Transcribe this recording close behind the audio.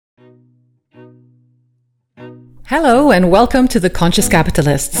Hello and welcome to The Conscious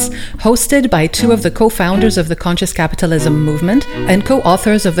Capitalists, hosted by two of the co-founders of the Conscious Capitalism movement and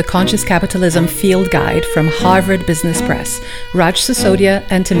co-authors of the Conscious Capitalism Field Guide from Harvard Business Press, Raj Sisodia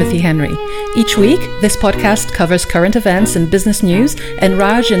and Timothy Henry. Each week, this podcast covers current events and business news and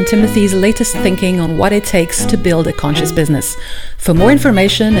Raj and Timothy's latest thinking on what it takes to build a conscious business. For more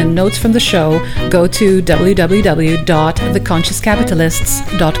information and notes from the show, go to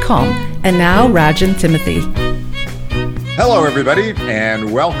www.theconsciouscapitalists.com. And now, Raj and Timothy. Hello, everybody,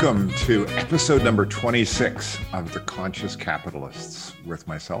 and welcome to episode number 26 of The Conscious Capitalists with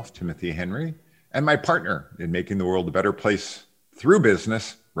myself, Timothy Henry, and my partner in making the world a better place through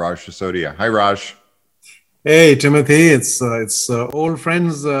business, Raj Sisodia. Hi, Raj. Hey, Timothy. It's old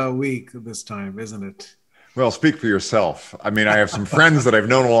friends week this time, isn't it? Well, speak for yourself. I mean, I have some friends that I've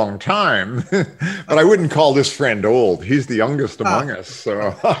known a long time, but I wouldn't call this friend old. He's the youngest among us.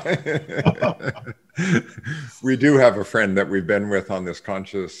 So we do have a friend that we've been with on this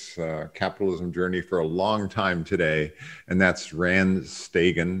conscious capitalism journey for a long time today, and that's Rand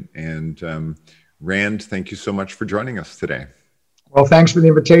Stagen. And Rand, thank you so much for joining us today. Well, thanks for the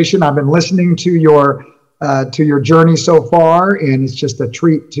invitation. I've been listening to your journey so far, and it's just a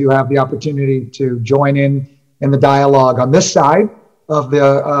treat to have the opportunity to join in the dialogue on this side of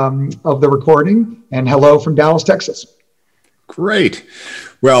the recording. And hello from Dallas, Texas. Great.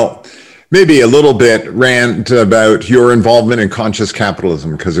 Well, maybe a little bit, Rand, about your involvement in conscious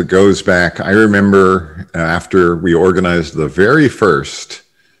capitalism, because it goes back. I remember after we organized the very first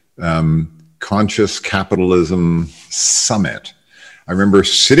conscious capitalism summit, I remember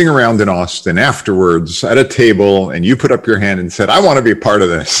sitting around in Austin afterwards at a table, and you put up your hand and said, "I want to be a part of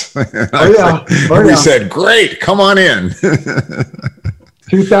this." We said, "Great, come on in."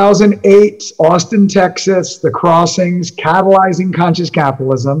 2008, Austin, Texas, the Crossings, catalyzing conscious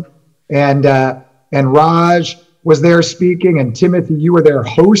capitalism, and Raj was there speaking, and Timothy, you were there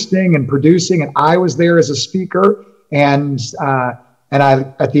hosting and producing, and I was there as a speaker, and I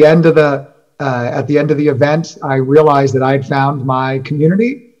at the end of the event, I realized that I'd found my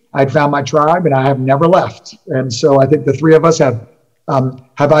community, I'd found my tribe, and I have never left. And so I think the three of us have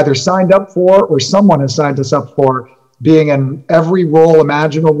either signed up for, or someone has signed us up for, being in every role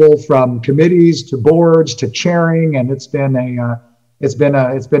imaginable, from committees to boards to chairing, and it's been an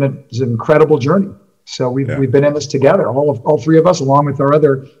incredible journey. So we've been in this together, all three of us, along with our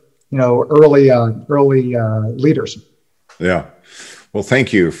other early leaders. Yeah. Well,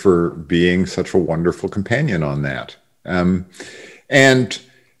 thank you for being such a wonderful companion on that. I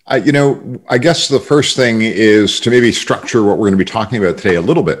guess the first thing is to maybe structure what we're going to be talking about today a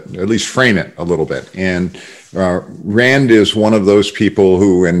little bit, at least frame it a little bit. And Rand is one of those people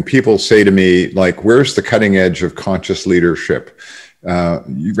who, when people say to me, like, where's the cutting edge of conscious leadership?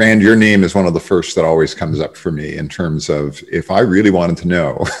 Rand, your name is one of the first that always comes up for me in terms of, if I really wanted to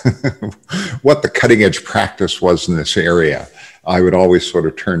know what the cutting edge practice was in this area, I would always sort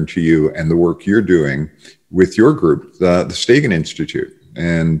of turn to you and the work you're doing with your group, the Stagen Institute.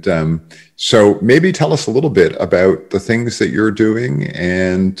 And so maybe tell us a little bit about the things that you're doing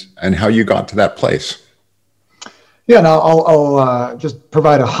and how you got to that place. Yeah, and I'll just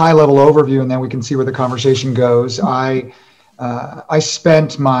provide a high-level overview, and then we can see where the conversation goes. I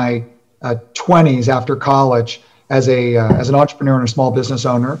spent my 20s after college as an entrepreneur and a small business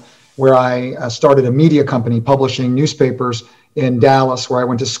owner, where I started a media company publishing newspapers in Dallas, where I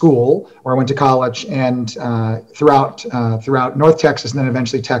went to school, where I went to college, and throughout North Texas, and then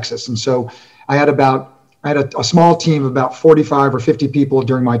eventually Texas. And so I had a small team of about 45 or 50 people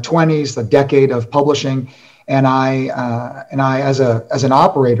during my 20s, a decade of publishing. And I as an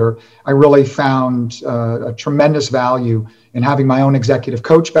operator, I really found a tremendous value in having my own executive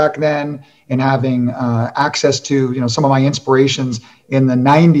coach back then, and having access to, some of my inspirations in the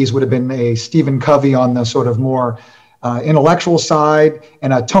 90s would have been a Stephen Covey on the sort of more intellectual side,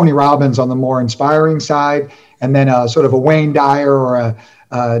 and a Tony Robbins on the more inspiring side, and then sort of a Wayne Dyer or a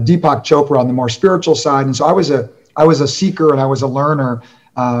Deepak Chopra on the more spiritual side. And so I was a seeker, and I was a learner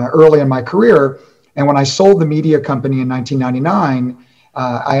early in my career. And when I sold the media company in 1999,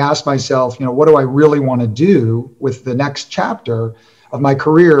 I asked myself, what do I really want to do with the next chapter of my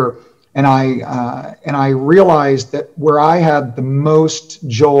career? And I realized that where I had the most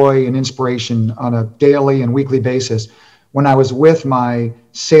joy and inspiration on a daily and weekly basis, when I was with my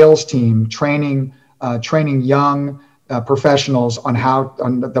sales team, training young professionals on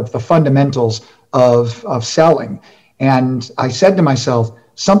the fundamentals of selling. And I said to myself,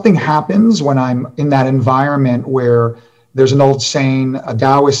 something happens when I'm in that environment where there's an old saying, a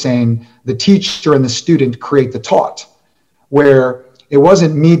Taoist saying, the teacher and the student create the taught, where it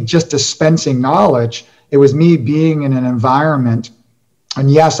wasn't me just dispensing knowledge. it was me being in an environment,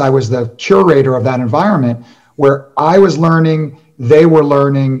 and yes, I was the curator of that environment where I was learning, they were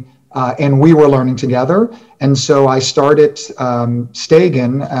learning, and we were learning together. And so I started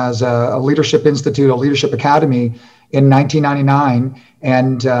Stagen as a leadership institute, a leadership academy in 1999,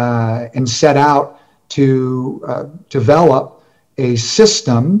 and set out to develop a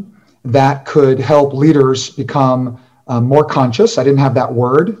system that could help leaders become more conscious. I didn't have that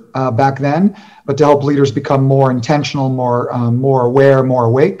word back then, but to help leaders become more intentional, more aware, more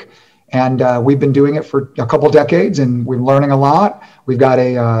awake. And we've been doing it for a couple decades, and we're learning a lot. We've got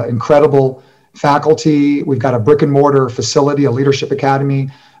a incredible faculty. We've got a brick and mortar facility, a leadership academy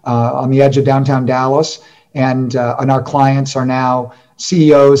on the edge of downtown Dallas. And our clients are now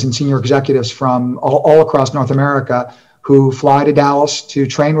CEOs and senior executives from all across North America who fly to Dallas to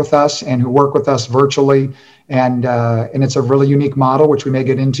train with us and who work with us virtually. And it's a really unique model, which we may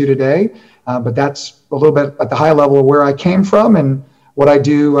get into today. But that's a little bit at the high level of where I came from and what I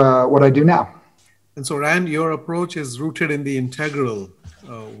do now. And so, Rand, your approach is rooted in the integral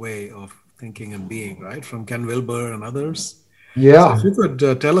way of thinking and being, right? From Ken Wilber and others. Yeah. So if you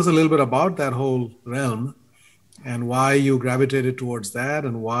could tell us a little bit about that whole realm and why you gravitated towards that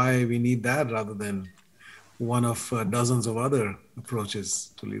and why we need that rather than one of dozens of other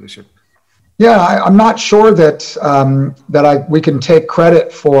approaches to leadership. Yeah, I'm not sure that we can take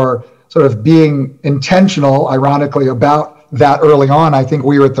credit for sort of being intentional, ironically, about that early on. I think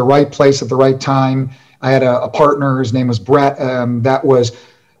we were at the right place at the right time. I had a partner, his name was Brett, that was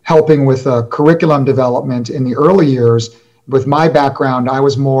helping with curriculum development in the early years. With my background, I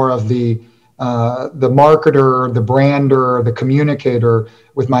was more of the marketer, the brander, the communicator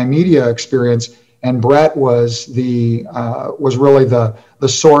with my media experience. And Brett was really the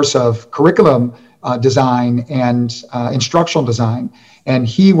source of curriculum design and instructional design. And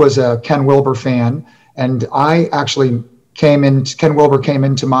he was a Ken Wilber fan. And I actually Ken Wilber came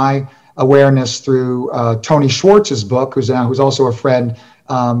into my awareness through Tony Schwartz's book, who's also a friend,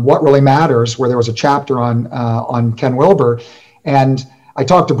 What Really Matters, where there was a chapter on Ken Wilber. And I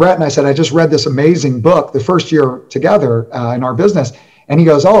talked to Brett and I said, I just read this amazing book the first year together in our business. And he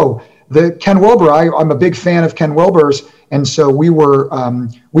goes, oh, the Ken Wilber, I'm a big fan of Ken Wilber's. And so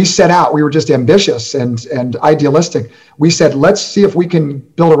we set out, we were just ambitious and idealistic. We said, let's see if we can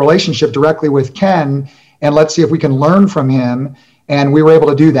build a relationship directly with Ken and let's see if we can learn from him. And we were able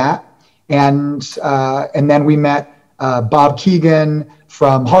to do that. And then we met Bob Keegan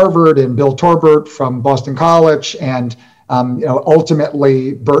from Harvard and Bill Torbert from Boston College. And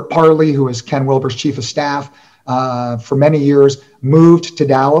ultimately Bert Parley, who is Ken Wilber's chief of staff for many years, moved to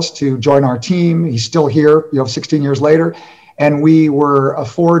Dallas to join our team. He's still here, 16 years later. And we were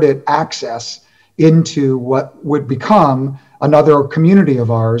afforded access into what would become another community of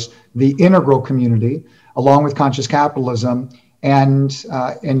ours, the Integral community, along with Conscious Capitalism. And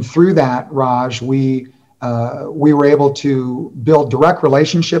through that, Raj, we were able to build direct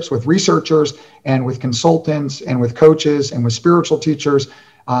relationships with researchers and with consultants and with coaches and with spiritual teachers.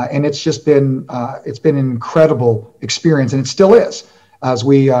 And it's just been an incredible experience, and it still is as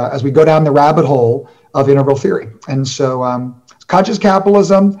we go down the rabbit hole of integral theory. And so Conscious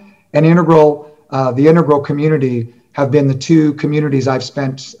Capitalism and the Integral community have been the two communities I've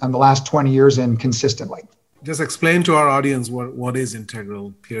spent the last 20 years in consistently. Just explain to our audience what is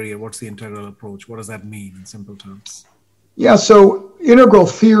integral theory, what's the integral approach? What does that mean in simple terms? Yeah, so integral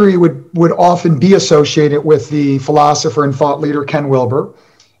theory would often be associated with the philosopher and thought leader Ken Wilber.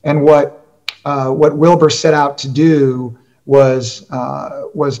 And what Wilber set out to do was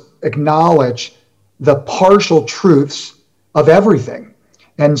acknowledge the partial truths of everything.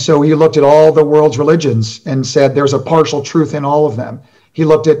 And so he looked at all the world's religions and said there's a partial truth in all of them. He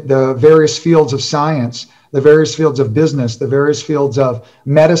looked at the various fields of science, the various fields of business, the various fields of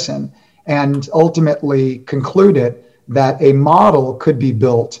medicine, and ultimately concluded that a model could be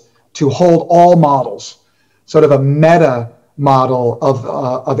built to hold all models, sort of a meta model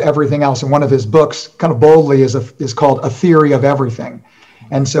of everything else. And one of his books, kind of boldly, is called A Theory of Everything.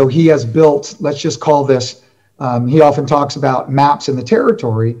 And so he has built, let's just call this, he often talks about maps in the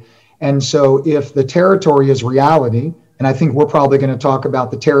territory. And so if the territory is reality, and I think we're probably going to talk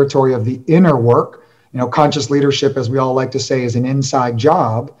about the territory of the inner work, conscious leadership, as we all like to say, is an inside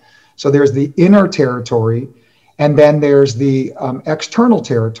job. So there's the inner territory, and then there's the external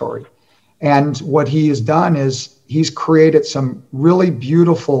territory. And what he has done is he's created some really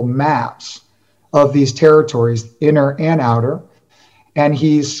beautiful maps of these territories, inner and outer. And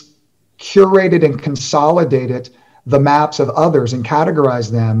he's curated and consolidated the maps of others and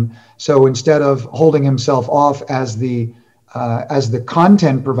categorized them. So instead of holding himself off as the as the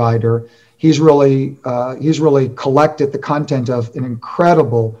content provider, he's really collected the content of an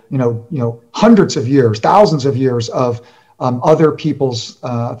incredible, hundreds of years, thousands of years of other people's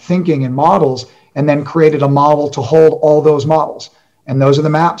thinking and models, and then created a model to hold all those models. And those are the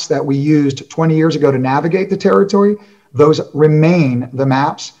maps that we used 20 years ago to navigate the territory. Those remain the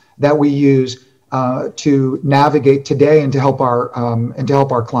maps that we use to navigate today and to help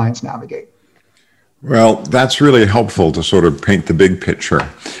our clients navigate. Well, that's really helpful to sort of paint the big picture.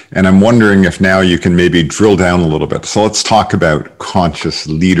 And I'm wondering if now you can maybe drill down a little bit. So let's talk about conscious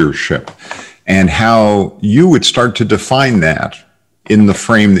leadership and how you would start to define that in the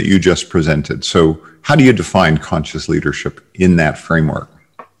frame that you just presented. So how do you define conscious leadership in that framework?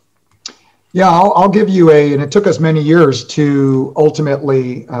 Yeah, I'll give you and it took us many years to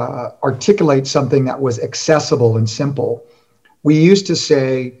ultimately articulate something that was accessible and simple. We used to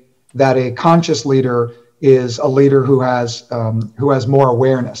say that a conscious leader is a leader who has more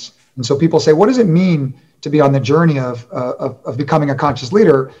awareness. And so people say, what does it mean to be on the journey of becoming a conscious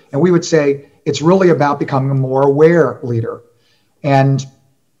leader? And we would say, it's really about becoming a more aware leader. And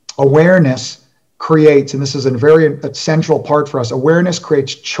awareness creates, and this is a central part for us, awareness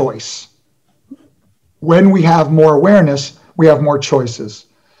creates choice. When we have more awareness, we have more choices.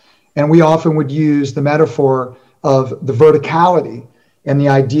 And we often would use the metaphor of the verticality and the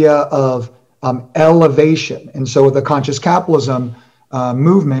idea of elevation. And so the conscious capitalism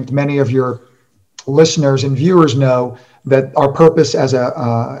movement, many of your listeners and viewers know that our purpose as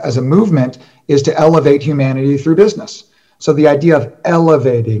a movement is to elevate humanity through business. So the idea of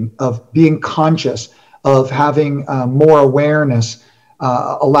elevating, of being conscious, of having more awareness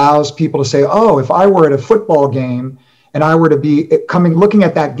allows people to say, oh, if I were at a football game and I were to be looking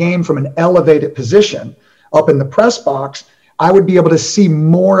at that game from an elevated position up in the press box, I would be able to see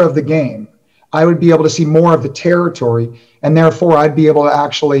more of the game. I would be able to see more of the territory, and therefore I'd be able to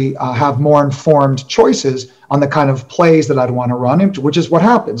actually have more informed choices on the kind of plays that I'd want to run, which is what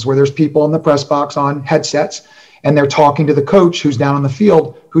happens where there's people in the press box on headsets and they're talking to the coach who's down on the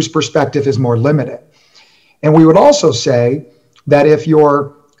field whose perspective is more limited. And we would also say that if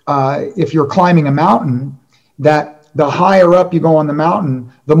you're climbing a mountain, that the higher up you go on the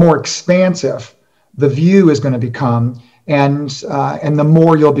mountain, the more expansive the view is going to become, and the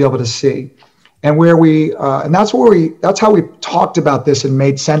more you'll be able to see. And that's how we talked about this and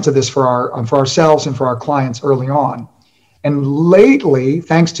made sense of this for ourselves and for our clients early on. And lately,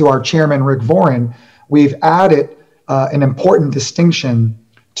 thanks to our chairman Rick Voren, we've added an important distinction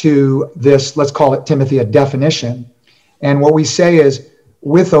to this. Let's call it, Timothy, a definition. And what we say is,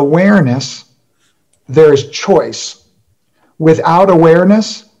 with awareness, there is choice. Without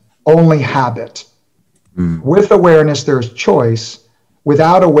awareness, only habit. With awareness, there's choice.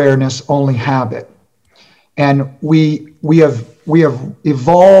 Without awareness, only habit. And we have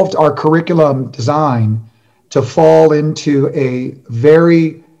evolved our curriculum design to fall into a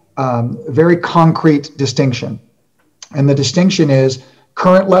very concrete distinction. And the distinction is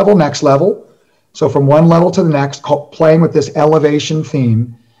current level, next level. So from one level to the next, playing with this elevation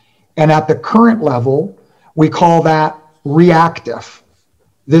theme. And at the current level, we call that reactive.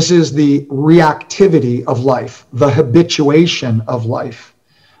 This is the reactivity of life, the habituation of life,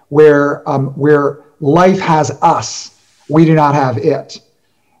 where life has us, we do not have it.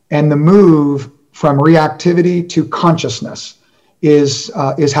 And the move from reactivity to consciousness is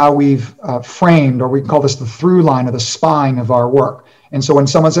how we've framed, or we call this the through line or the spine of our work. And so when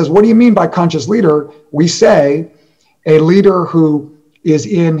someone says, what do you mean by conscious leader? We say a leader who is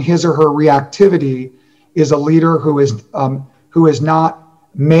in his or her reactivity is a leader who is not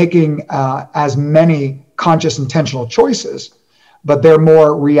making as many conscious intentional choices, but they're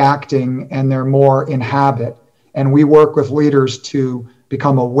more reacting and they're more in habit. And we work with leaders to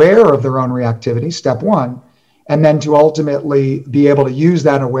become aware of their own reactivity, step one, and then to ultimately be able to use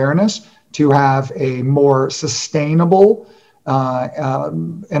that awareness to have a more sustainable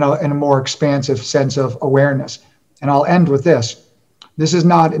and a more expansive sense of awareness. And I'll end with this. This is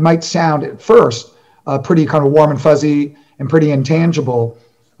not, it might sound at first pretty kind of warm and fuzzy and pretty intangible,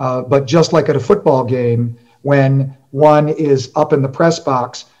 but just like at a football game, when one is up in the press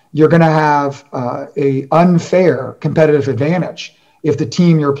box, you're going to have a unfair competitive advantage if the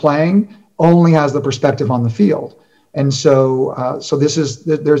team you're playing only has the perspective on the field. And so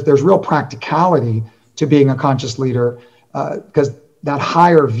there's real practicality to being a conscious leader, because that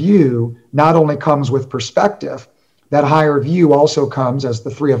higher view not only comes with perspective, that higher view also comes, as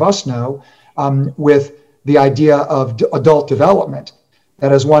the three of us know, with the idea of adult development,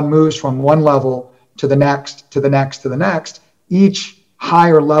 that as one moves from one level to the next, to the next, to the next, each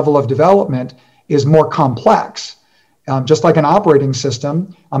higher level of development is more complex. Just like an operating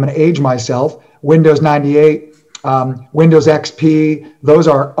system, I'm going to age myself. Windows 98, Windows XP, those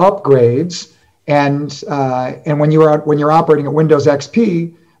are upgrades. And when you're operating at Windows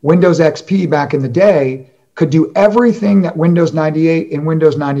XP back in the day could do everything that Windows 98 and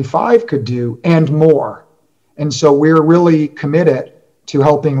Windows 95 could do and more. And so we're really committed to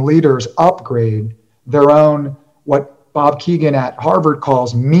helping leaders upgrade their own, what Bob Keegan at Harvard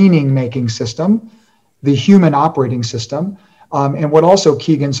calls meaning-making system, the human operating system, and what also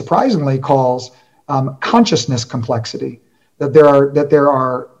Keegan surprisingly calls consciousness complexity, that there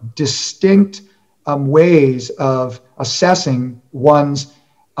are distinct ways of assessing one's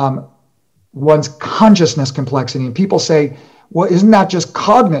consciousness complexity. And people say, well, isn't that just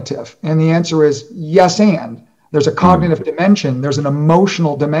cognitive? And the answer is yes, and there's a cognitive dimension, there's an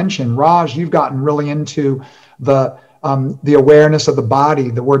emotional dimension. Raj, you've gotten really into the awareness of the body,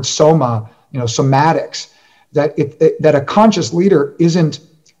 the word soma, somatics, that a conscious leader isn't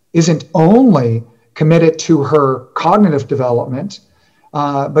only committed to her cognitive development,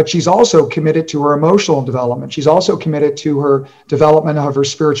 but she's also committed to her emotional development. She's also committed to her development of her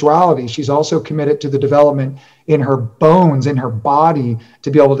spirituality. She's also committed to the development in her bones, in her body,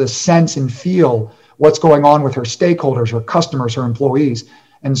 to be able to sense and feel what's going on with her stakeholders, her customers, her employees.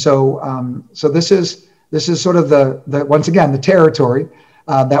 And so this is sort of the once again the territory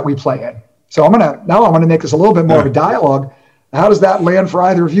that we play in. So I want to make this a little bit more of a dialogue. How does that land for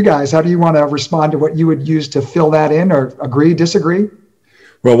either of you guys? How do you want to respond to what you would use to fill that in, or agree, disagree?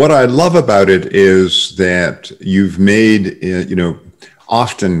 Well, what I love about it is that you've made,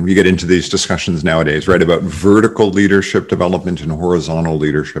 often we get into these discussions nowadays, right, about vertical leadership development and horizontal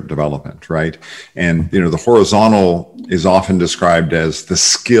leadership development, right? And, the horizontal is often described as the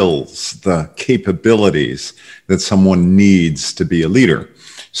skills, the capabilities that someone needs to be a leader.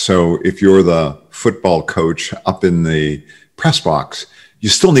 So if you're the football coach up in the press box, you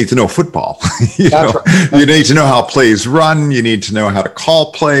still need to know football. You need to know how plays run. You need to know how to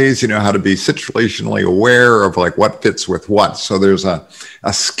call plays, how to be situationally aware of like what fits with what. So there's a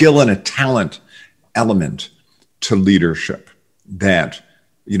skill and a talent element to leadership that,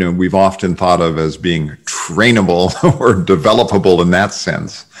 we've often thought of as being trainable or developable in that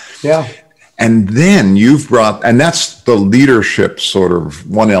sense. Yeah. And then and that's the leadership sort of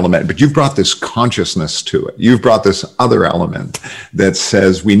one element, but you've brought this consciousness to it. You've brought this other element that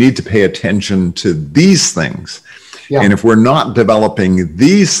says we need to pay attention to these things. Yeah. And if we're not developing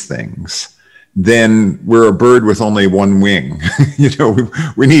these things, then we're a bird with only one wing.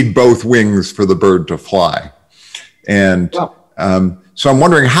 We need both wings for the bird to fly. And so I'm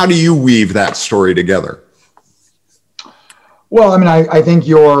wondering, how do you weave that story together? Well, I think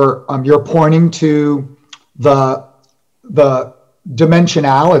you're pointing to the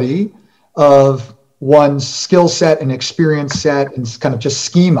dimensionality of one's skill set and experience set and kind of just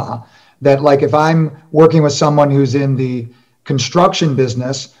schema. That, like, if I'm working with someone who's in the construction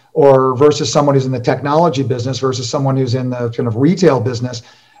business or versus someone who's in the technology business versus someone who's in the kind of retail business,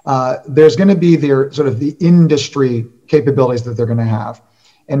 there's going to be their sort of the industry capabilities that they're going to have.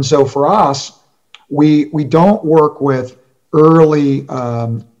 And so for us, we don't work with early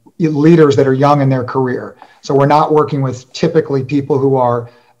leaders that are young in their career. So we're not working with typically people who are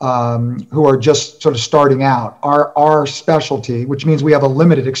just sort of starting out. Our specialty, which means we have a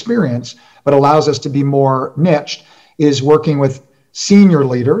limited experience, but allows us to be more niched, is working with senior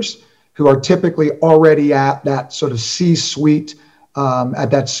leaders who are typically already at that sort of C-suite,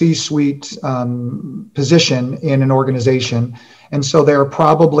 position in an organization. And so they're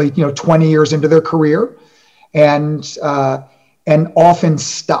probably 20 years into their career, and often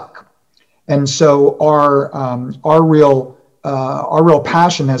stuck. And so our real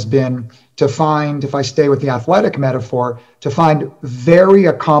passion has been to find, if I stay with the athletic metaphor, to find very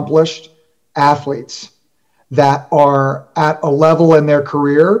accomplished athletes that are at a level in their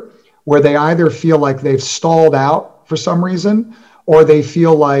career where they either feel like they've stalled out for some reason, or they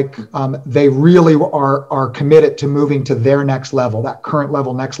feel like they really are committed to moving to their next level, that current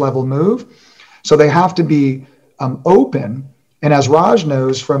level, next level move. So they have to be open. And as Raj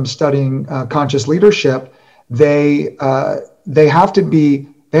knows from studying conscious leadership, they have to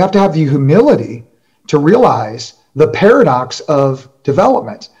have the humility to realize the paradox of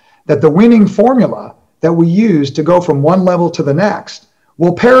development, that the winning formula that we use to go from one level to the next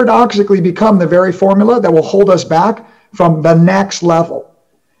will paradoxically become the very formula that will hold us back from the next level.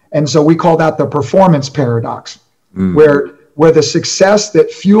 And so we call that the performance paradox, where the success that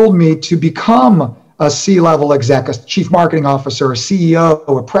fueled me to become a C-level exec, a chief marketing officer, a CEO,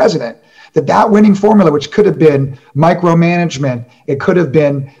 a president, that winning formula, which could have been micromanagement, it could have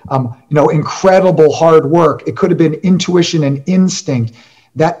been, incredible hard work, it could have been intuition and instinct,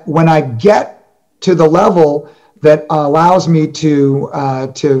 that when I get to the level that allows me to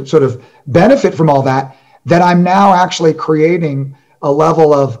sort of benefit from all that, that I'm now actually creating a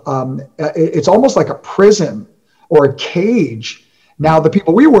level of, it's almost like a prison or a cage. Now the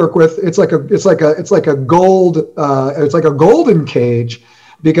people we work with, it's like a golden cage,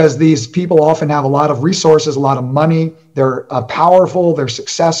 because these people often have a lot of resources, a lot of money, they're powerful, they're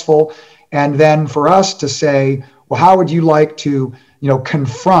successful. And then for us to say, well, how would you like to,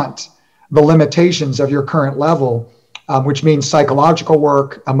 confront the limitations of your current level, which means psychological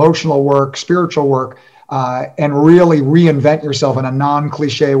work, emotional work, spiritual work, and really reinvent yourself in a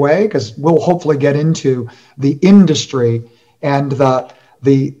non-cliche way, because we'll hopefully get into the industry and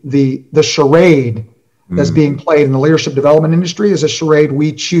the charade that's being played in the leadership development industry is a charade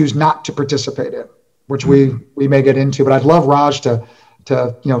we choose not to participate in, which we may get into. But I'd love Raj to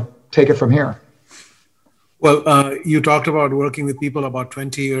take it from here. Well, you talked about working with people about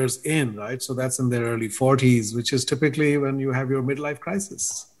 20 years in, right? So that's in their early 40s, which is typically when you have your midlife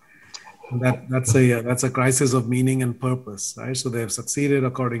crisis. That's a crisis of meaning and purpose, right? So they've succeeded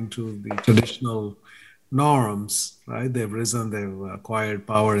according to the traditional norms, right? They've risen, they've acquired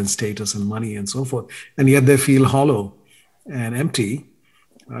power and status and money and so forth, and yet they feel hollow and empty,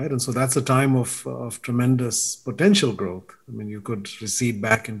 right? And so that's a time of tremendous potential growth. I mean, you could recede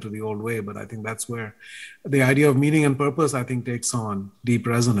back into the old way, but I think that's where the idea of meaning and purpose, I think, takes on deep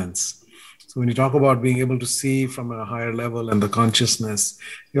resonance. So when you talk about being able to see from a higher level and the consciousness,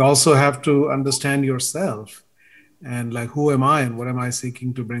 you also have to understand yourself and like, who am I and what am I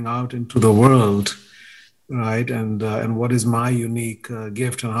seeking to bring out into the world, right? And what is my unique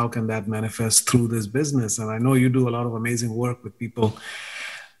gift and how can that manifest through this business? And I know you do a lot of amazing work with people,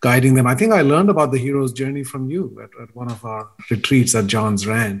 guiding them. I think I learned about the hero's journey from you at one of our retreats at John's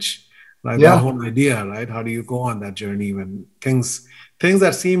Ranch, right? Yeah. That whole idea, right? How do you go on that journey when things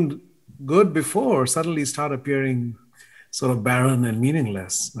that seemed good before suddenly start appearing sort of barren and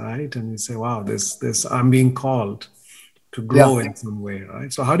meaningless, right? And you say, wow, this I'm being called to grow in some way,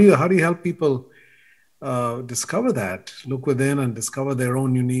 right? So how do you help people discover that, look within and discover their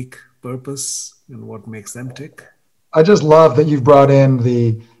own unique purpose and what makes them tick? I just love that you've brought in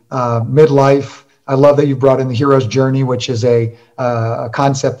the midlife. I love that you've brought in the hero's journey, which is a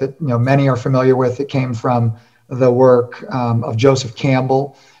concept that many are familiar with. It came from the work of Joseph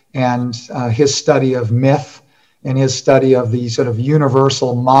Campbell and his study of myth and his study of the sort of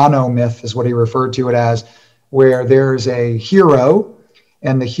universal monomyth is what he referred to it as, where there's a hero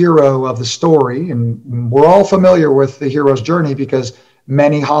and the hero of the story. And we're all familiar with the hero's journey because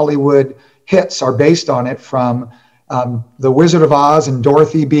many Hollywood hits are based on it, from The Wizard of Oz and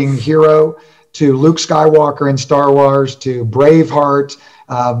Dorothy being the hero, to Luke Skywalker in Star Wars, to Braveheart.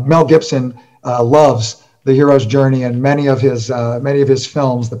 Mel Gibson loves the hero's journey, and many of his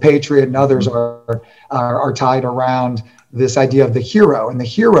films, The Patriot and others, are tied around this idea of the hero. And the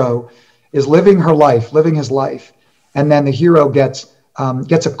hero is living his life, and then the hero gets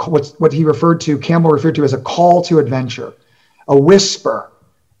what he referred to, Campbell referred to as a call to adventure, a whisper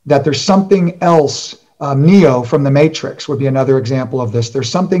that there's something else. Neo from The Matrix would be another example of this. There's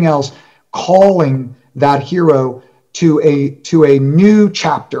something else calling that hero to a new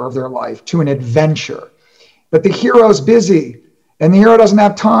chapter of their life, to an adventure. But the hero's busy and the hero doesn't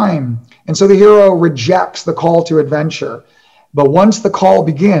have time. And so the hero rejects the call to adventure. But once the call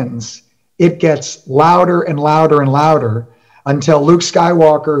begins, it gets louder and louder and louder until Luke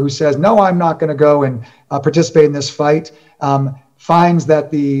Skywalker, who says, no, I'm not going to go and participate in this fight, finds that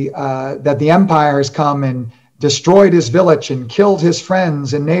the Empire has come and destroyed his village and killed his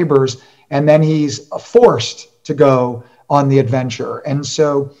friends and neighbors, and then he's forced to go on the adventure. And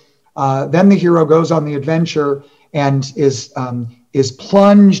so then the hero goes on the adventure and is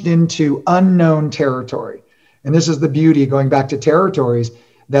plunged into unknown territory. And this is the beauty, going back to territories,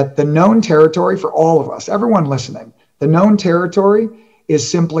 that the known territory for all of us, everyone listening, the known territory is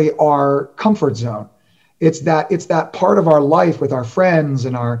simply our comfort zone. It's that part of our life with our friends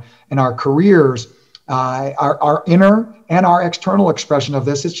and our careers, our inner and our external expression of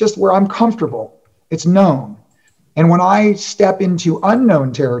this. It's just where I'm comfortable. It's known. And when I step into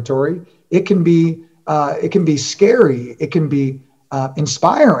unknown territory, it can be scary. It can be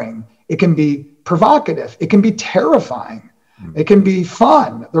inspiring. It can be provocative. It can be terrifying. It can be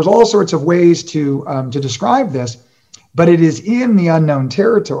fun. There's all sorts of ways to describe this, but it is in the unknown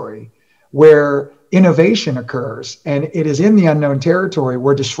territory where innovation occurs, and it is in the unknown territory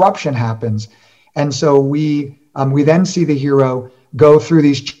where disruption happens. And so we We then see the hero go through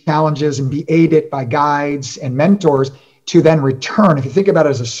these challenges and be aided by guides and mentors to then return. If you think about it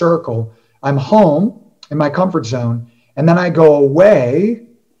as a circle, I'm home in my comfort zone, and then I go away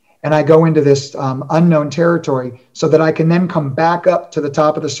and I go into this unknown territory so that I can then come back up to the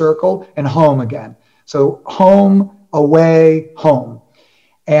top of the circle and home again. So home, away, home.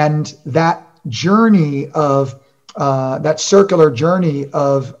 And that journey of that circular journey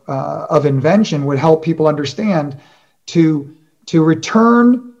of invention would help people understand to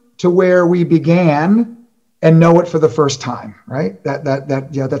return to where we began and know it for the first time, right?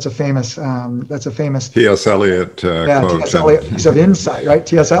 That's a famous T.S. Eliot quote. T.S. Eliot piece of insight, right?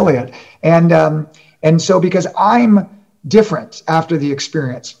 T.S. Eliot, and so because I'm different after the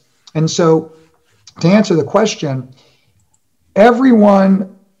experience, and so to answer the question,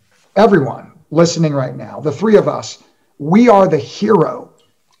 everyone listening right now, the three of us, we are the hero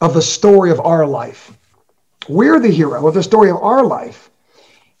of the story of our life. We're the hero of the story of our life.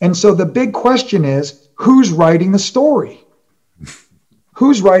 And so the big question is, who's writing the story?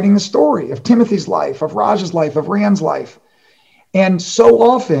 Who's writing the story of Timothy's life, of Raj's life, of Rand's life? And so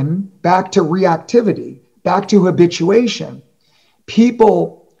often, back to reactivity, back to habituation,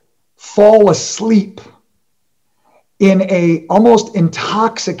 people fall asleep in almost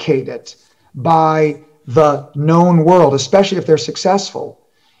intoxicated by the known world, especially if they're successful,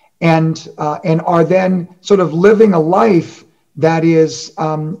 and are then sort of living a life that is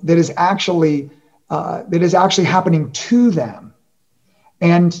actually happening to them.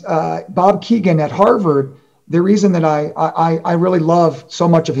 And Bob Keegan at Harvard, the reason that I really love so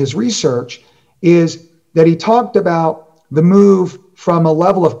much of his research is that he talked about the move from a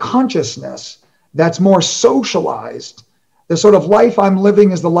level of consciousness that's more socialized. The sort of life I'm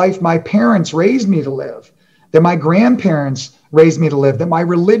living is the life my parents raised me to live, that my grandparents raised me to live, that my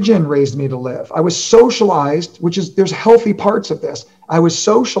religion raised me to live. I was socialized, there's healthy parts of this. I was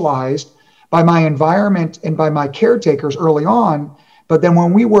socialized by my environment and by my caretakers early on. But then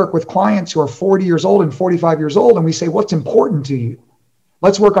when we work with clients who are 40 years old and 45 years old, and we say, what's important to you?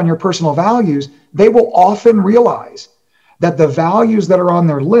 Let's work on your personal values. They will often realize that the values that are on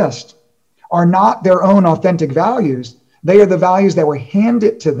their list are not their own authentic values. They are the values that were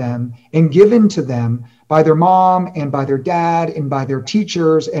handed to them and given to them by their mom and by their dad and by their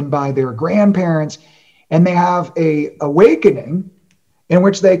teachers and by their grandparents. And they have a awakening in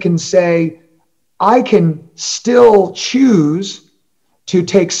which they can say, I can still choose to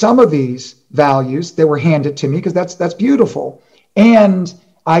take some of these values that were handed to me, because that's beautiful. And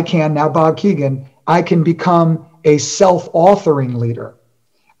I can, now Bob Keegan, I can become a self-authoring leader.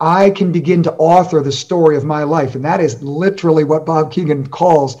 I can begin to author the story of my life. And that is literally what Bob Keegan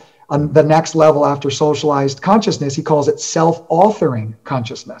calls on the next level after socialized consciousness. He calls it self-authoring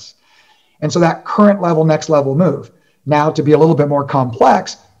consciousness. And so that current level, next level move. Now, to be a little bit more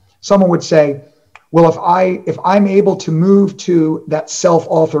complex, someone would say, well, if I'm able to move to that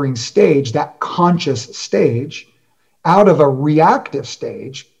self-authoring stage, that conscious stage, out of a reactive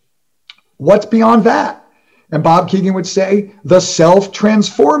stage, what's beyond that? And Bob Keegan would say, the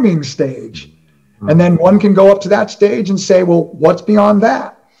self-transforming stage. And then one can go up to that stage and say, well, what's beyond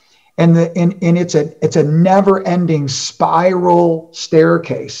that? And it's a never-ending spiral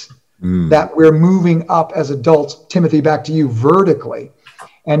staircase that we're moving up as adults. Timothy, back to you, vertically.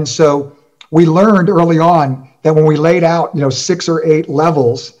 And so we learned early on that when we laid out, 6 or 8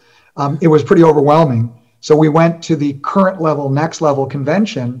 levels, it was pretty overwhelming. So we went to the current level, next level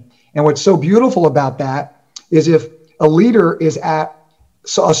convention. And what's so beautiful about that is if a leader is at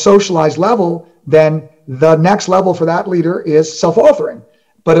a socialized level, then the next level for that leader is self-authoring.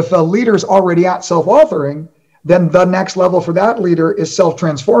 But if a leader is already at self-authoring, then the next level for that leader is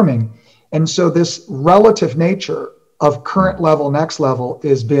self-transforming. And so this relative nature of current level, next level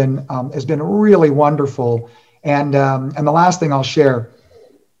has been really wonderful. And the last thing I'll share,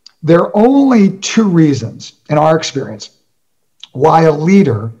 there are only 2 reasons in our experience why a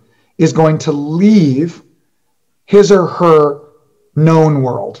leader is going to leave his or her known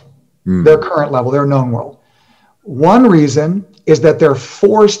world, their current level, their known world. One reason is that they're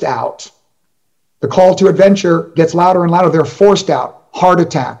forced out. The call to adventure gets louder and louder. They're forced out. Heart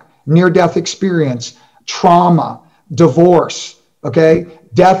attack, near-death experience, trauma, divorce,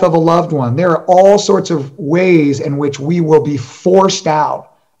 death of a loved one. There are all sorts of ways in which we will be forced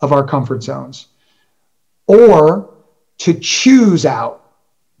out of our comfort zones, or to choose out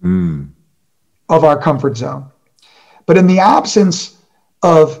of our comfort zone. But in the absence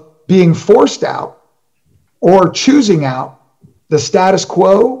of being forced out or choosing out, the status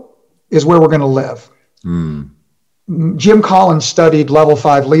quo is where we're going to live. Jim Collins studied level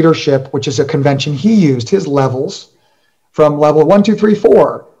 5 leadership, which is a convention he used, his levels from level 1, 2, 3,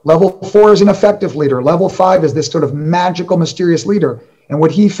 4. Level 4 is an effective leader. Level 5 is this sort of magical, mysterious leader. And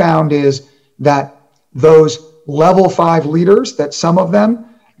what he found is that those level 5 leaders, that some of them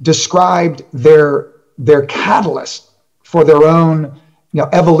described their catalyst for their own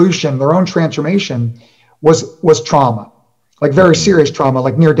evolution, their own transformation was trauma, like very serious trauma,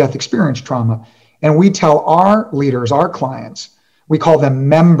 like near-death experience trauma. And we tell our leaders, our clients, we call them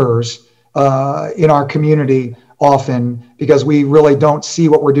members in our community often, because we really don't see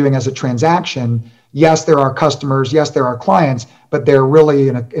what we're doing as a transaction. Yes, they're our customers. Yes, they're our clients, but they're really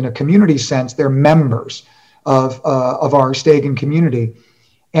in a community sense, they're members of our Stagen community.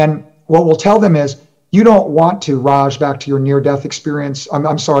 And what we'll tell them is, you don't want to, Raj, back to your near-death experience.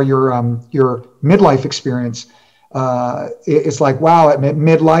 I'm sorry, your midlife experience. It's like, wow, at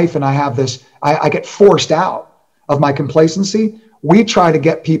midlife, and I have this, I get forced out of my complacency. We try to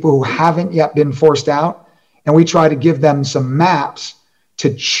get people who haven't yet been forced out, and we try to give them some maps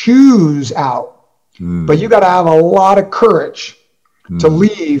to choose out. But you got to have a lot of courage to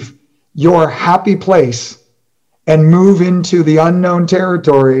leave your happy place and move into the unknown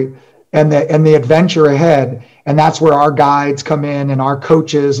territory and the adventure ahead. And that's where our guides come in, and our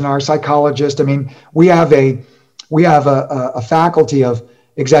coaches and our psychologists. I mean, we have a faculty of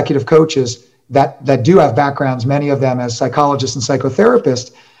executive coaches that do have backgrounds, many of them as psychologists and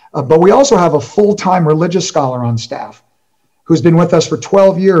psychotherapists. But we also have a full-time religious scholar on staff who's been with us for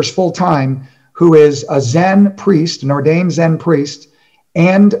 12 years full-time, who is a Zen priest, an ordained Zen priest,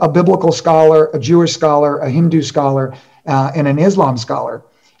 and a biblical scholar, a Jewish scholar, a Hindu scholar, and an Islam scholar.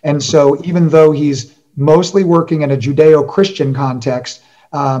 And so even though he's mostly working in a Judeo-Christian context,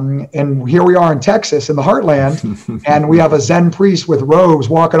 and here we are in Texas, in the heartland, and we have a Zen priest with robes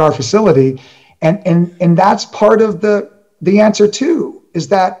walk at our facility. And that's part of the answer too, is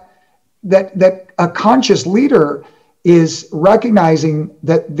that a conscious leader is recognizing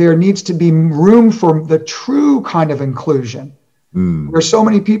that there needs to be room for the true kind of inclusion. Where so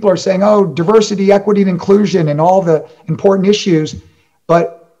many people are saying, oh, diversity, equity, and inclusion, and all the important issues,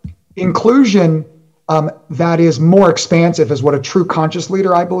 but inclusion that is more expansive is what a true conscious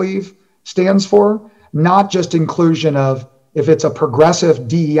leader, I believe, stands for. Not just inclusion of, if it's a progressive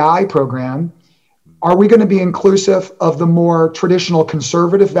DEI program, are we going to be inclusive of the more traditional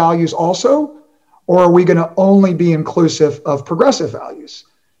conservative values also? Or are we going to only be inclusive of progressive values?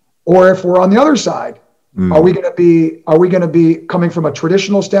 Or if we're on the other side, are we going to be coming from a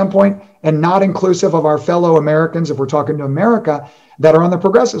traditional standpoint and not inclusive of our fellow Americans, if we're talking to America, that are on the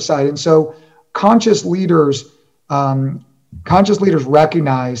progressive side? And so conscious leaders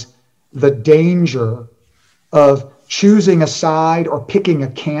recognize the danger of choosing a side or picking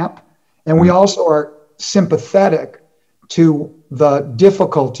a camp. And we also are sympathetic to the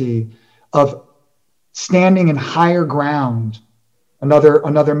difficulty of standing in higher ground.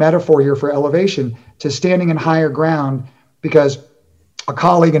 Another metaphor here for elevation, to standing in higher ground, because a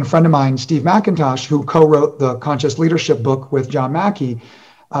colleague and friend of mine, Steve McIntosh, who co-wrote the Conscious Leadership book with John Mackey,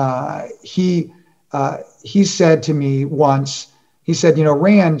 he said to me once, he said,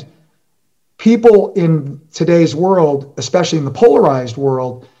 Rand, people in today's world, especially in the polarized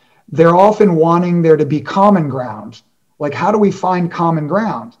world, they're often wanting there to be common ground. Like, how do we find common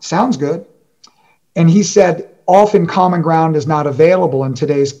ground? Sounds good. And he said, often common ground is not available in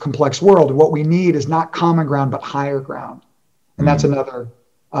today's complex world. And what we need is not common ground, but higher ground. And that's another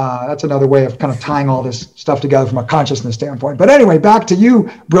way of kind of tying all this stuff together from a consciousness standpoint. But anyway, back to you,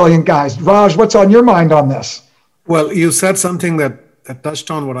 brilliant guys. Raj, what's on your mind on this? Well, you said something that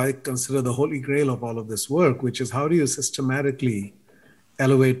touched on what I consider the holy grail of all of this work, which is, how do you systematically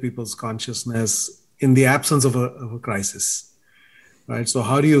elevate people's consciousness in the absence of a crisis? Right. So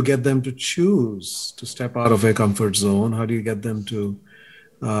how do you get them to choose to step out of a comfort zone? How do you get them to,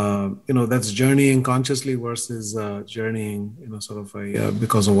 that's journeying consciously versus journeying, sort of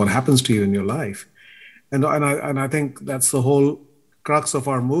because of what happens to you in your life. And I think that's the whole crux of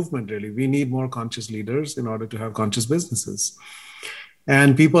our movement, really. We need more conscious leaders in order to have conscious businesses.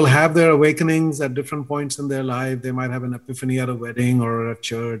 And people have their awakenings at different points in their life. They might have an epiphany at a wedding or at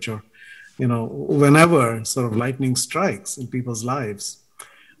church, or whenever sort of lightning strikes in people's lives.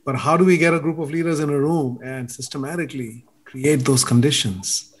 But how do we get a group of leaders in a room and systematically create those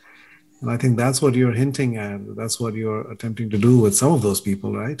conditions? And I think that's what you're hinting at. That's what you're attempting to do with some of those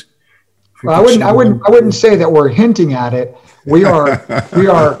people, right? Well, I wouldn't say that we're hinting at it. We're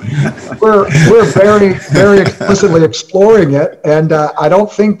very, very explicitly exploring it. And I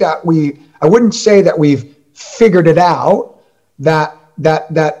don't think that I wouldn't say that we've figured it out, that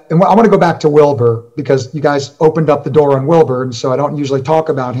and I want to go back to Wilbur because you guys opened up the door on Wilbur, and so I don't usually talk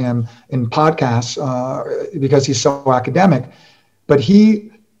about him in podcasts because he's so academic, but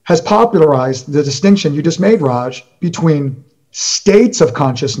he has popularized the distinction you just made, Raj, between states of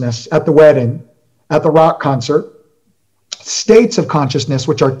consciousness at the wedding, at the rock concert, states of consciousness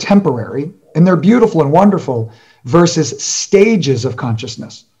which are temporary and they're beautiful and wonderful, versus stages of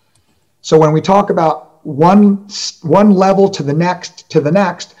consciousness. So when we talk about one level to the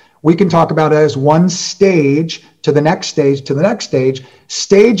next, we can talk about it as one stage to the next stage to the next stage.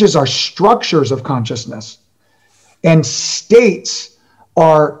 Stages are structures of consciousness, and states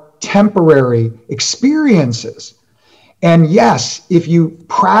are temporary experiences. And yes, if you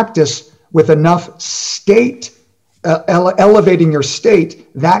practice with enough state, elevating your state,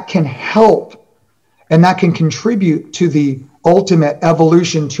 that can help and that can contribute to the ultimate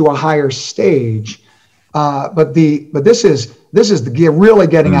evolution to a higher stage. But this is really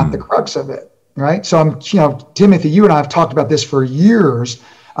getting at the crux of it, right? So Timothy, you and I have talked about this for years.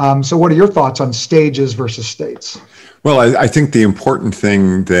 So what are your thoughts on stages versus states? Well, I think the important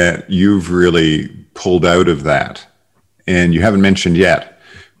thing that you've really pulled out of that, and you haven't mentioned yet,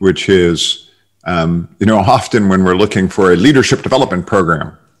 which is, often when we're looking for a leadership development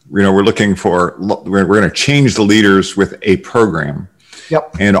program, we're going to change the leaders with a program.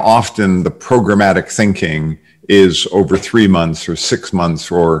 Yep. And often the programmatic thinking is over 3 months or 6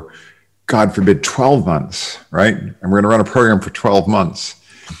 months or, God forbid, 12 months, right? And we're going to run a program for 12 months.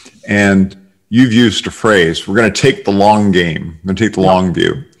 And you've used a phrase, we're going to take the long game, we're going to take the long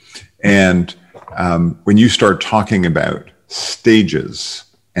view. And when you start talking about stages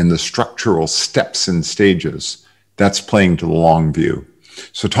and the structural steps in stages, that's playing to the long view.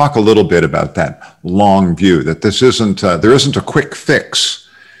 So talk a little bit about that long view, that this there isn't a quick fix.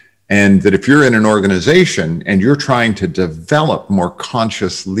 And that if you're in an organization and you're trying to develop more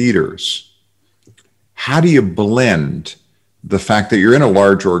conscious leaders, how do you blend the fact that you're in a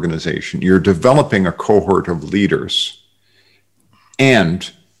large organization, you're developing a cohort of leaders,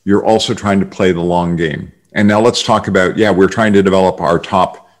 and you're also trying to play the long game? And now let's talk about, we're trying to develop our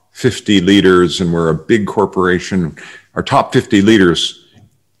top 50 leaders, and we're a big corporation. Our top 50 leaders,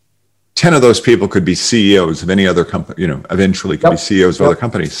 10 of those people could be CEOs of any other company, eventually could be CEOs of other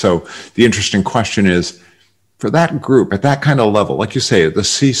companies. So the interesting question is, for that group at that kind of level, like you say, at the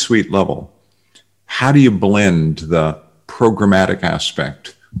C-suite level, how do you blend the programmatic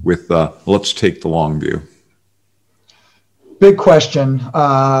aspect with let's take the long view? Big question,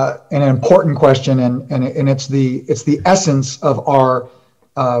 and an important question, and it's the essence of our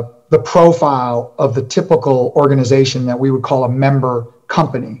the profile of the typical organization that we would call a member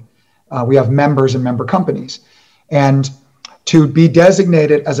company. We have members and member companies, and to be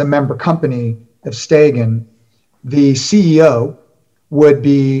designated as a member company of Stagen, the CEO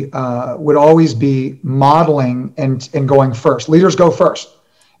would always be modeling and going first. Leaders go first,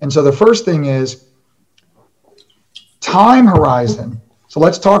 and so the first thing is time horizon. So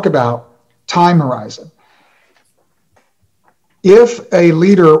let's talk about time horizon. If a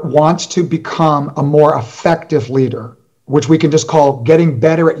leader wants to become a more effective leader, which we can just call getting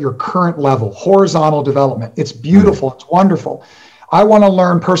better at your current level, horizontal development, it's beautiful, it's wonderful. I want to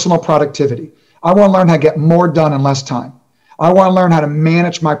learn personal productivity. I want to learn how to get more done in less time. I want to learn how to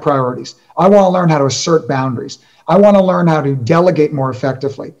manage my priorities. I want to learn how to assert boundaries. I want to learn how to delegate more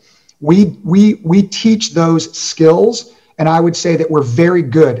effectively. We teach those skills, and I would say that we're very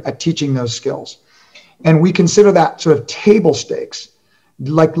good at teaching those skills. And we consider that sort of table stakes.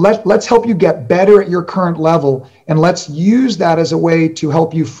 Like let's help you get better at your current level, and let's use that as a way to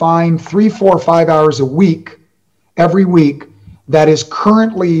help you find 3, 4, 5 hours a week, every week, that is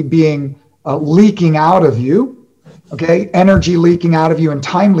currently being leaking out of you, okay? Energy leaking out of you and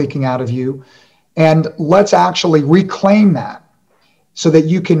time leaking out of you. And let's actually reclaim that so that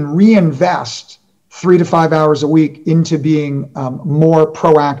you can reinvest 3 to 5 hours a week into being more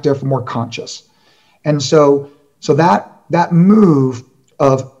proactive, more conscious. And so that move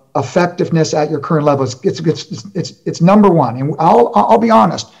of effectiveness at your current level, it's number one. And I'll be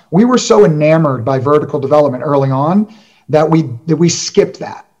honest, we were so enamored by vertical development early on that we skipped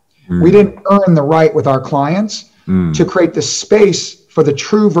that. We didn't earn the right with our clients to create the space for the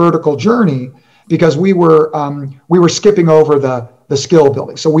true vertical journey, because we were skipping over the skill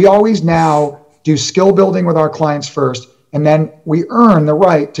building. So we always now do skill building with our clients first, and then we earn the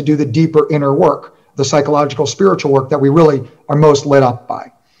right to do the deeper inner work, the psychological, spiritual work that we really are most lit up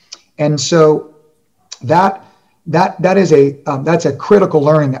by. And so that is that's a critical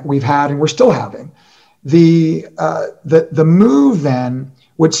learning that we've had and we're still having. The move then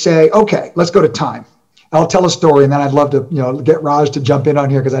would say, okay, let's go to time. I'll tell a story, and then I'd love to, get Raj to jump in on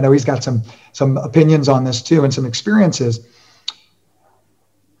here because I know he's got some opinions on this too and some experiences.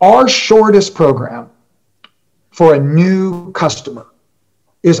 Our shortest program for a new customer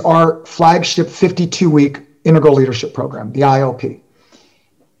is our flagship 52-week Integral Leadership Program, the ILP.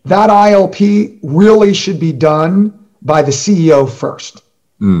 That ILP really should be done by the CEO first.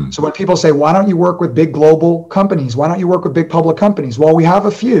 So when people say, why don't you work with big global companies? Why don't you work with big public companies? Well, we have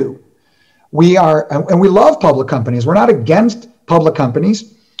a few. We are, and we love public companies. We're not against public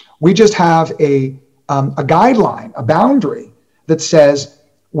companies. We just have a guideline, a boundary that says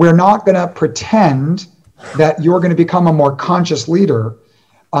we're not going to pretend that you're going to become a more conscious leader,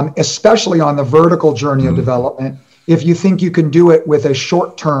 especially on the vertical journey of development, if you think you can do it with a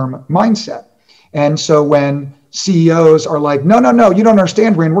short-term mindset. And so when CEOs are like, no, you don't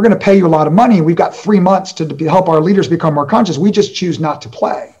understand, Rand, we're going to pay you a lot of money. We've got 3 months to help our leaders become more conscious. We just choose not to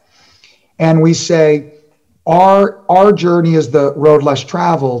play. And we say, our journey is the road less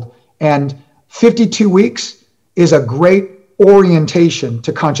traveled, and 52 weeks is a great orientation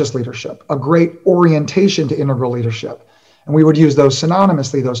to conscious leadership, a great orientation to integral leadership. And we would use those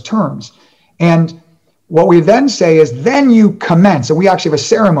synonymously, those terms. And what we then say is, then you commence. And we actually have a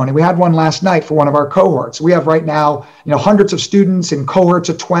ceremony. We had one last night for one of our cohorts. We have right now, hundreds of students in cohorts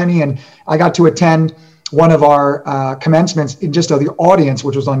of 20, and I got to attend one of our commencements in just the audience,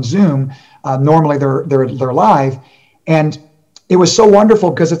 which was on Zoom. Normally they're live, and it was so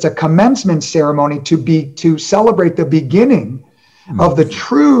wonderful because it's a commencement ceremony to celebrate the beginning of the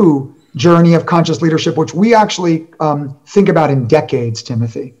true journey of conscious leadership, which we actually think about in decades,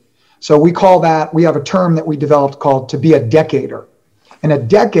 Timothy. So we have a term that we developed called to be a decader, and a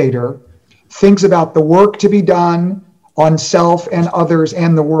decader thinks about the work to be done on self and others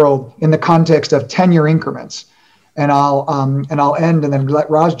and the world in the context of 10-year increments. And I'll end and then let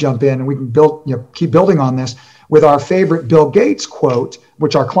Raj jump in, and we can keep building on this with our favorite Bill Gates quote,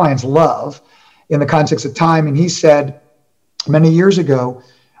 which our clients love in the context of time. And he said many years ago,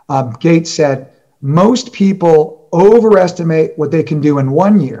 Gates said, most people overestimate what they can do in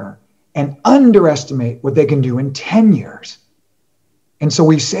 1 year and underestimate what they can do in 10 years. And so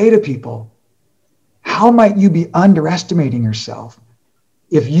we say to people, how might you be underestimating yourself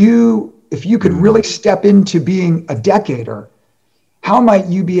if you could really step into being a decader? How might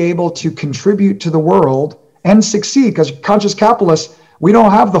you be able to contribute to the world and succeed? Because conscious capitalists, we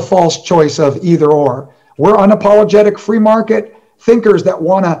don't have the false choice of either or. We're unapologetic free market thinkers that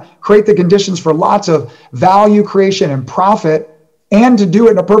want to create the conditions for lots of value creation and profit, and to do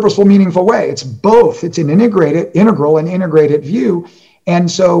it in a purposeful, meaningful way. It's both. It's an integral and integrated view.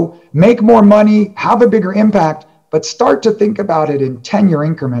 And so make more money, have a bigger impact, but start to think about it in 10-year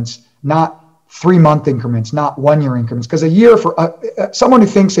increments, not 3-month increments, not 1-year increments. Because a year for someone who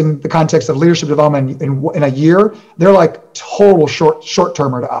thinks in the context of leadership development in a year, they're like total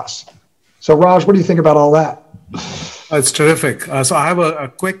short-termer to us. So Raj, what do you think about all that? It's terrific. So I have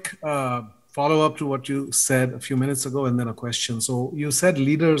a quick follow-up to what you said a few minutes ago, and then a question. So you said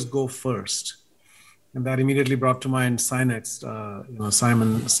leaders go first. And that immediately brought to mind Simon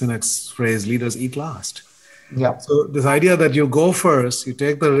Sinek's phrase, leaders eat last. Yeah. So this idea that you go first, you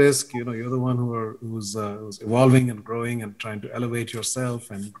take the risk, you're the one who's evolving and growing and trying to elevate yourself.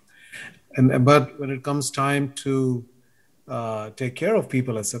 But when it comes time to take care of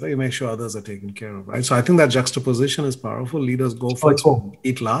people, etc., you make sure others are taken care of, right? So I think that juxtaposition is powerful. Leaders go first,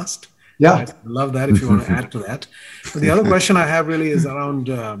 eat last. Yeah. I love that if you want to add to that. But the other question I have really is around...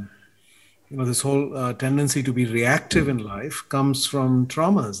 this whole tendency to be reactive in life comes from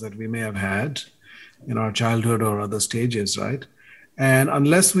traumas that we may have had in our childhood or other stages, right? And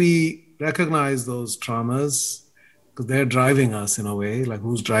unless we recognize those traumas, because they're driving us in a way, like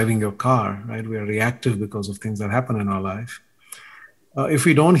who's driving your car, right? We are reactive because of things that happen in our life. If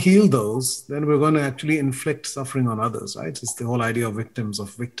we don't heal those, then we're going to actually inflict suffering on others, right? It's the whole idea of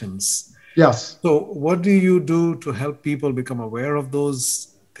victims. Yes. So what do you do to help people become aware of those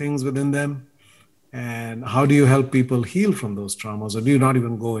things within them, and how do you help people heal from those traumas, or do you not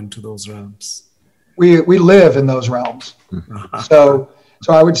even go into those realms? We live in those realms. So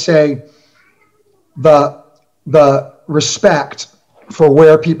I would say the respect for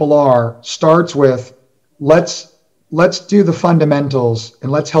where people are starts with let's do the fundamentals, and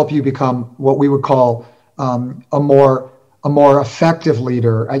let's help you become what we would call a more effective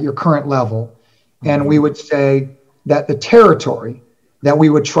leader at your current level. And we would say that the territory that we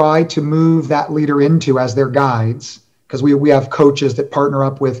would try to move that leader into as their guides, because we have coaches that partner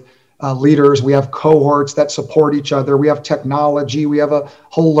up with leaders, we have cohorts that support each other, we have technology, we have a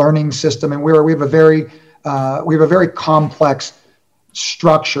whole learning system, and we have a very complex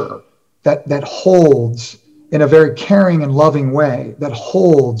structure that holds in a very caring and loving way, that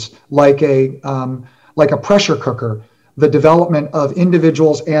holds like a pressure cooker, the development of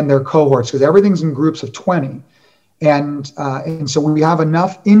individuals and their cohorts, because everything's in groups of 20. And so we have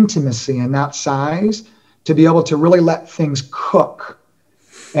enough intimacy in that size to be able to really let things cook.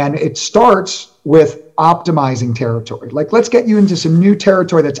 And it starts with optimizing territory. Like, let's get you into some new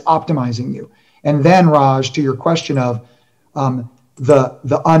territory that's optimizing you. And then, Raj, to your question of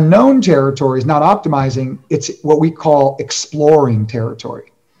the unknown territory is not optimizing, it's what we call exploring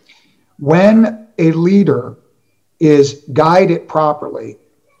territory. When a leader is guided properly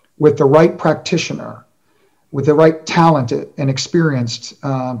with the right practitioner, with the right talented and experienced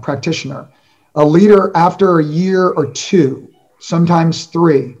practitioner, a leader after a year or two, sometimes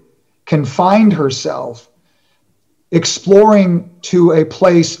 3, can find herself exploring to a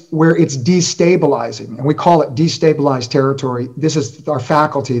place where it's destabilizing. And we call it destabilized territory. This is our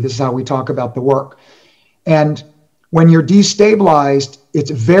faculty. This is how we talk about the work. And when you're destabilized,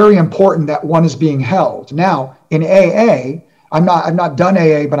 it's very important that one is being held. Now, in AA, I've not done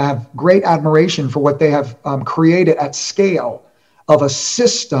AA, but I have great admiration for what they have created at scale of a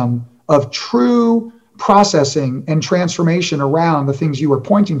system of true processing and transformation around the things you were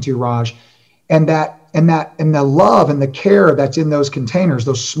pointing to, Raj, and the love and the care that's in those containers,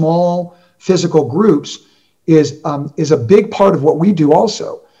 those small physical groups, is a big part of what we do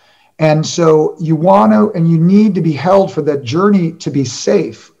also. And so you want to and you need to be held for that journey to be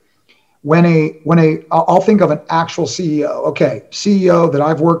safe. I'll think of an actual CEO. Okay, CEO that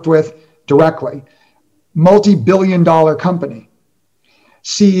I've worked with directly, multi-billion-dollar company.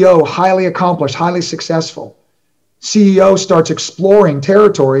 CEO, highly accomplished, highly successful. CEO starts exploring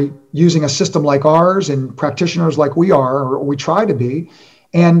territory using a system like ours and practitioners like we are, or we try to be.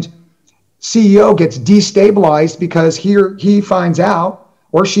 And CEO gets destabilized because he finds out,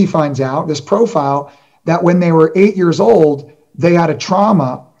 or she finds out, this profile, that when they were 8 years old, they had a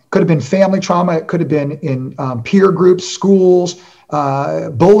trauma. Could have been family trauma. It could have been in peer groups, schools,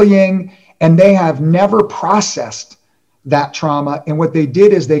 bullying, and they have never processed that trauma. And what they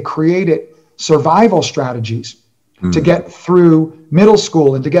did is they created survival strategies to get through middle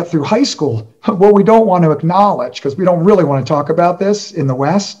school and to get through high school. What we don't want to acknowledge, because we don't really want to talk about this in the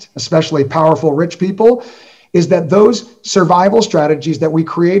West, especially powerful, rich people, is that those survival strategies that we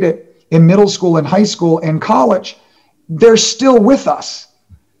created in middle school and high school and college, they're still with us.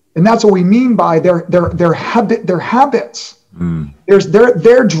 And that's what we mean by their habits.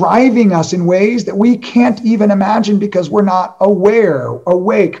 They're driving us in ways that we can't even imagine because we're not aware,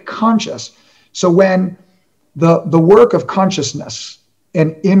 awake, conscious. So when the work of consciousness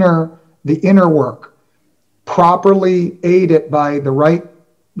and the inner work, properly aided by the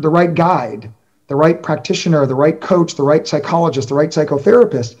right guide, the right practitioner, the right coach, the right psychologist, the right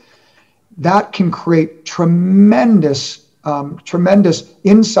psychotherapist, that can create tremendous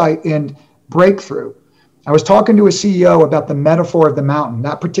insight and breakthrough. I was talking to a CEO about the metaphor of the mountain.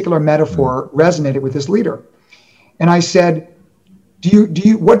 That particular metaphor resonated with this leader. And I said,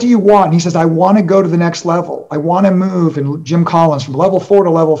 what do you want? And he says, I want to go to the next level. I want to move, and Jim Collins, from level 4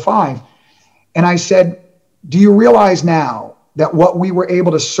 to level 5. And I said, do you realize now that what we were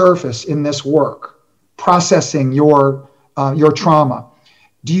able to surface in this work, processing your trauma,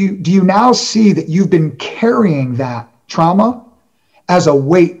 do you now see that you've been carrying that trauma as a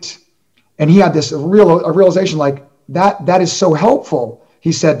weight? And he had this realization like, that is so helpful,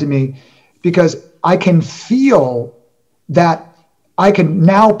 he said to me, because I can feel that I can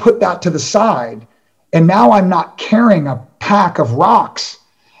now put that to the side. And now I'm not carrying a pack of rocks,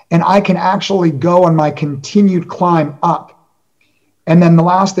 and I can actually go on my continued climb up. And then the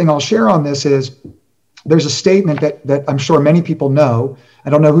last thing I'll share on this is there's a statement that I'm sure many people know.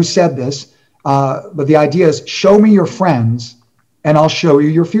 I don't know who said this, but the idea is, show me your friends and I'll show you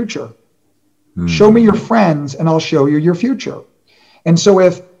your future. Show me your friends and I'll show you your future. And so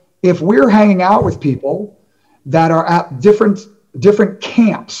if we're hanging out with people that are at different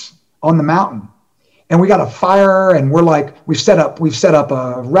camps on the mountain, and we got a fire, and we're like, we've set up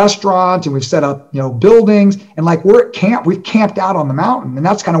a restaurant, and we've set up buildings, and like we're at camp, we've camped out on the mountain, and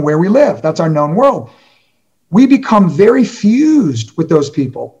that's kind of where we live. That's our known world. We become very fused with those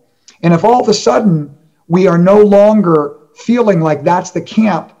people. And if all of a sudden we are no longer feeling like that's the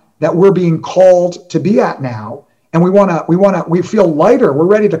camp that we're being called to be at now, and we feel lighter, we're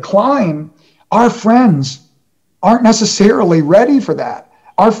ready to climb, our friends aren't necessarily ready for that.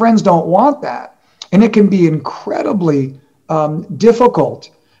 Our friends don't want that. And it can be incredibly difficult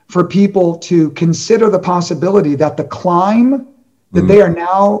for people to consider the possibility that the climb that they are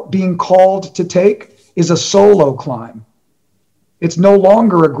now being called to take is a solo climb. It's no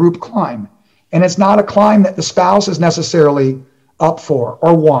longer a group climb. And it's not a climb that the spouse is necessarily up for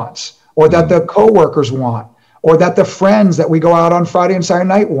or wants, or that the coworkers want, or that the friends that we go out on Friday and Saturday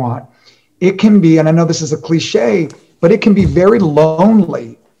night want. It can be, and I know this is a cliche, but it can be very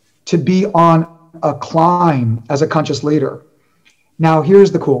lonely to be on a climb as a conscious leader. Now,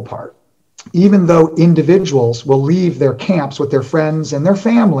 here's the cool part. Even though individuals will leave their camps with their friends and their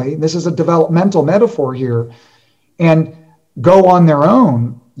family, this is a developmental metaphor here, and go on their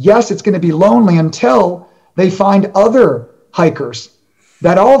own, yes, it's going to be lonely until they find other hikers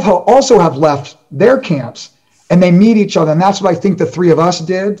that also have left their camps, and they meet each other. And that's what I think the three of us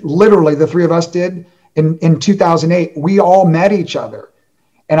did. Literally, the three of us did in 2008. We all met each other.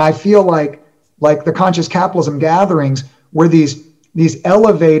 And I feel like the conscious capitalism gatherings were these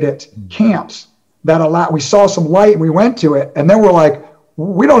elevated camps that we saw some light and we went to it. And then we're like,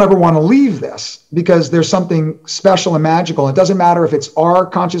 we don't ever want to leave this because there's something special and magical. It doesn't matter if it's our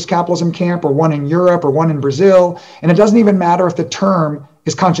conscious capitalism camp or one in Europe or one in Brazil. And it doesn't even matter if the term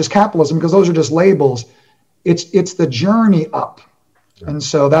is conscious capitalism, because those are just labels. It's the journey up. And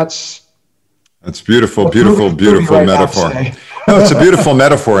so that's beautiful right metaphor. No, it's a beautiful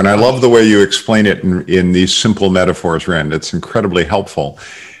metaphor. And I love the way you explain it in these simple metaphors, Rand. It's incredibly helpful.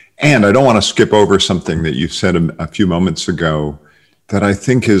 And I don't want to skip over something that you said a few moments ago that I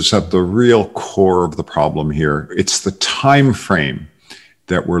think is at the real core of the problem here. It's the time frame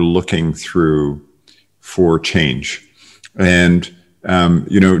that we're looking through for change. And,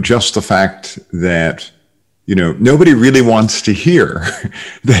 just the fact that, nobody really wants to hear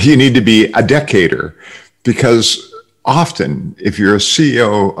that you need to be a decader, because often if you're a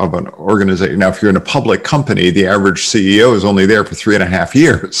CEO of an organization, now if you're in a public company, the average CEO is only there for 3.5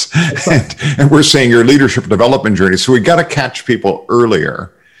 years. and we're saying your leadership development journey. So we got to catch people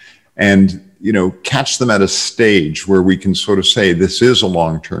earlier and, catch them at a stage where we can sort of say, this is a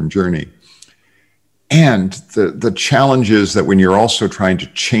long-term journey. And the challenge is that when you're also trying to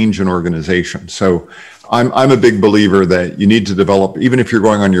change an organization. So I'm a big believer that you need to develop, even if you're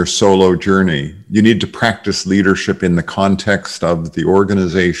going on your solo journey, you need to practice leadership in the context of the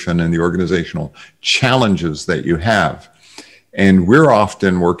organization and the organizational challenges that you have. And we're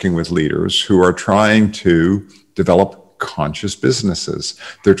often working with leaders who are trying to develop conscious businesses.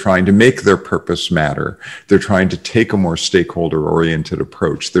 They're trying to make their purpose matter. They're trying to take a more stakeholder-oriented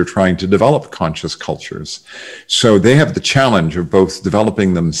approach. They're trying to develop conscious cultures. So they have the challenge of both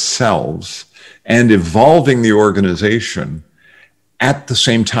developing themselves and evolving the organization at the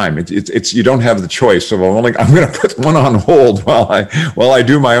same time. It's you don't have the choice of I'm going to put one on hold while I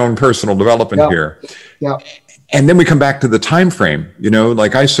do my own personal development here. Yeah. And then we come back to the time frame.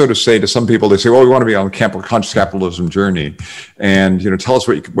 Like I sort of say to some people, they say, well, we want to be on the conscious capitalism journey, and tell us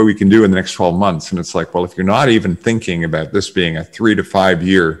what we can do in the next 12 months. And it's like, well, if you're not even thinking about this being a 3 to 5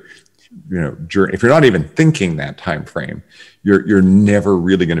 year journey, if you're not even thinking that time frame, you're never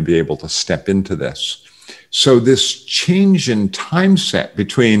really going to be able to step into this. So this change in time set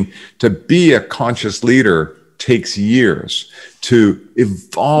to be a conscious leader takes years. To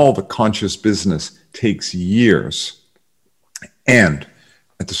evolve a conscious business takes years. And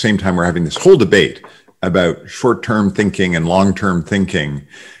at the same time, we're having this whole debate about short-term thinking and long-term thinking.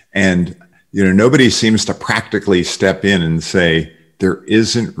 And, nobody seems to practically step in and say, there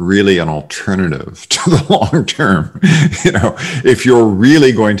isn't really an alternative to the long term. If you're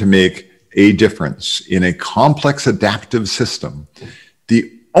really going to make a difference in a complex adaptive system,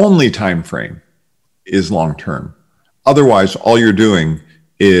 the only time frame is long term. Otherwise, all you're doing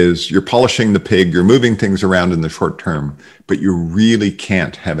is you're polishing the pig, you're moving things around in the short term, but you really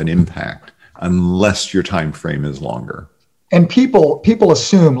can't have an impact unless your time frame is longer. And people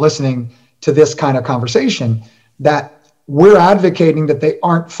assume, listening to this kind of conversation, that we're advocating that they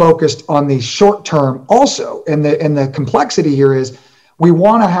aren't focused on the short term also. And the complexity here is we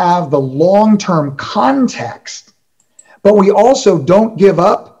want to have the long-term context, but we also don't give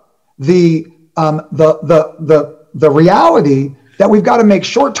up the reality that we've got to make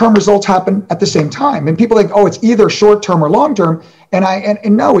short-term results happen at the same time. And people think, oh, it's either short-term or long-term.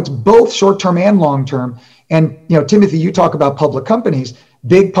 And no, it's both short-term and long-term. And, Timothy, you talk about public companies,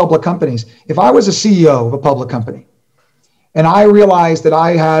 big public companies. If I was a CEO of a public company, and I realized that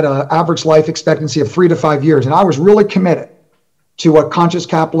I had an average life expectancy of 3 to 5 years, and I was really committed to what conscious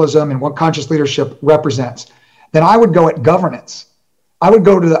capitalism and what conscious leadership represents, then I would go at governance. I would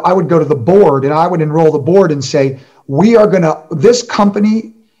go to the board, and I would enroll the board and say, this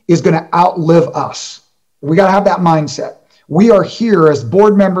company is going to outlive us. We got to have that mindset. We are here as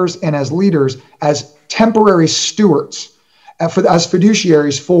board members and as leaders, as temporary stewards, as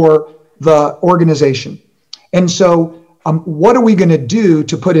fiduciaries for the organization. And so what are we going to do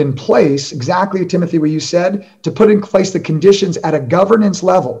to put in place, exactly, Timothy, what you said, to put in place the conditions at a governance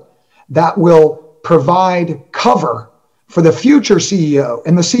level that will provide cover for the future CEO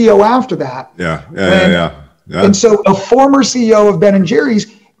and the CEO after that. Yeah. And so a former CEO of Ben &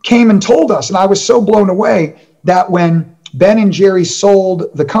 Jerry's came and told us, and I was so blown away, that when Ben & Jerry's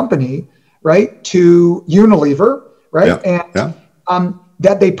sold the company, right, to Unilever, right,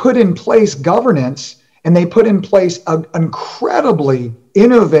 that they put in place governance, and they put in place an incredibly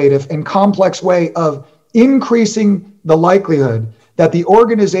innovative and complex way of increasing the likelihood that the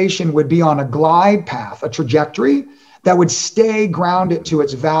organization would be on a glide path, a trajectory that would stay grounded to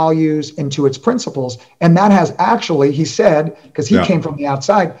its values and to its principles. And that has actually, he said, because he came from the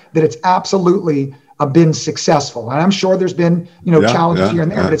outside, that it's absolutely been successful. And I'm sure there's been, challenges here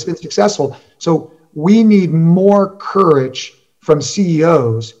and there, but it's been successful. So we need more courage from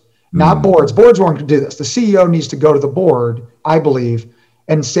CEOs, not boards. Boards weren't going to do this. The CEO needs to go to the board, I believe,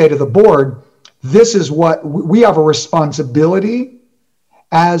 and say to the board, this is what we have a responsibility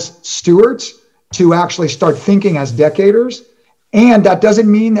as stewards to actually start thinking as decaders. And that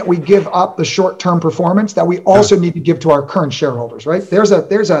doesn't mean that we give up the short-term performance that we also need to give to our current shareholders, right? There's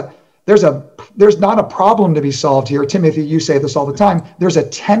not a problem to be solved here. Timothy, you say this all the time. There's a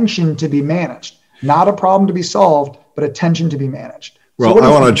tension to be managed, not a problem to be solved, but a tension to be managed. Well, I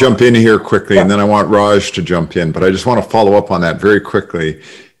want to jump in here quickly, and then I want Raj to jump in, but I just want to follow up on that very quickly.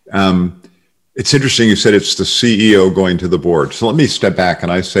 It's interesting you said it's the CEO going to the board. So let me step back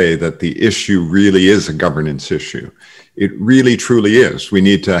and I say that the issue really is a governance issue. It really, truly is. We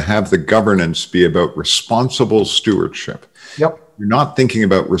need to have the governance be about responsible stewardship. Yep. You're not thinking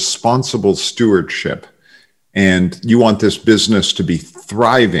about responsible stewardship, and you want this business to be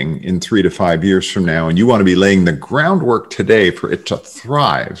thriving in 3 to 5 years from now, and you want to be laying the groundwork today for it to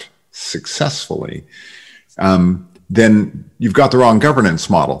thrive successfully, then you've got the wrong governance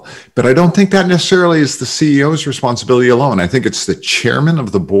model. But I don't think that necessarily is the CEO's responsibility alone. I think it's the chairman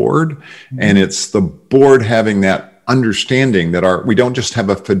of the board, and it's the board having that understanding that we don't just have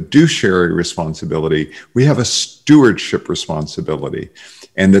a fiduciary responsibility, we have a stewardship responsibility.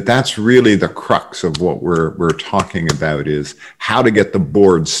 And that's really the crux of what we're talking about, is how to get the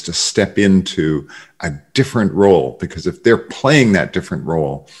boards to step into a different role. Because if they're playing that different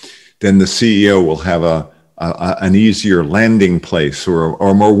role, then the CEO will have an easier landing place, or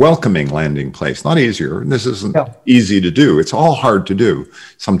a more welcoming landing place. Not easier. This isn't easy to do. It's all hard to do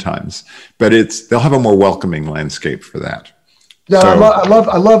sometimes, but they'll have a more welcoming landscape for that. Yeah, so,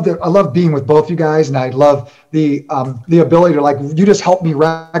 I love being with both you guys, and I love the ability to, you just helped me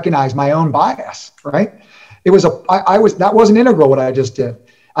recognize my own bias, right? That wasn't integral what I just did.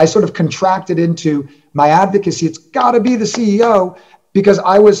 I sort of contracted into my advocacy. It's got to be the CEO, because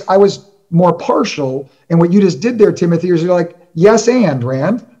I was more partial. And what you just did there, Timothy, is you're like, yes, and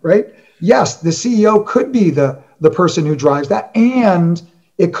Rand, right? Yes, the CEO could be the person who drives that, and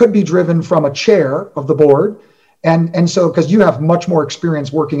it could be driven from a chair of the board. And so, because you have much more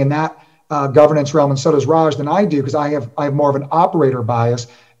experience working in that governance realm, and so does Raj, than I do, because I have more of an operator bias.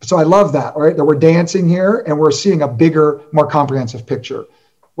 So I love that, right? That we're dancing here and we're seeing a bigger, more comprehensive picture.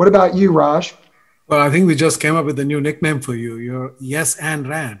 What about you, Raj? Well, I think we just came up with a new nickname for you. You're Yes and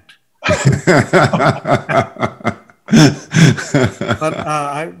Rand. But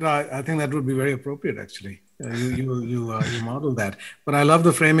I think that would be very appropriate, actually. You model that. But I love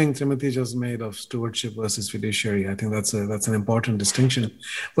the framing Timothy just made of stewardship versus fiduciary. I think that's an important distinction.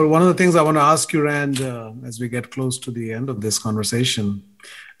 But one of the things I want to ask you, Rand, as we get close to the end of this conversation,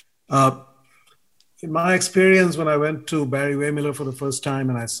 in my experience, when I went to Barry Wehmiller for the first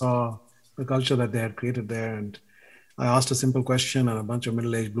time and I saw the culture that they had created there, and I asked a simple question, and a bunch of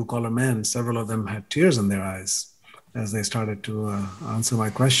middle-aged blue-collar men, several of them had tears in their eyes as they started to answer my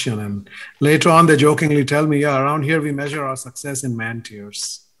question. And later on, they jokingly tell me, yeah, around here, we measure our success in man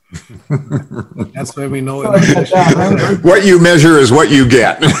tears. That's where we know it. What you measure is what you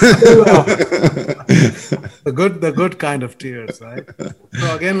get. The good kind of tears, right?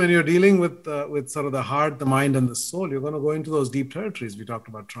 So again, when you're dealing with sort of the heart, the mind, and the soul, you're going to go into those deep territories. We talked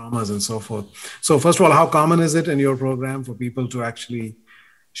about traumas and so forth. So first of all, how common is it in your program for people to actually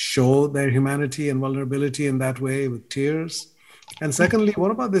show their humanity and vulnerability in that way with tears? And secondly,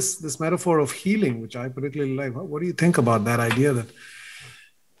 what about this metaphor of healing, which I particularly like? What do you think about that idea that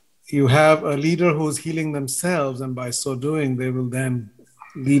you have a leader who's healing themselves, and by so doing, they will then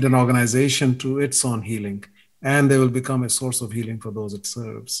lead an organization to its own healing, and they will become a source of healing for those it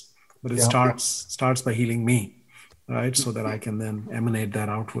serves. But it starts by healing me, right? So that I can then emanate that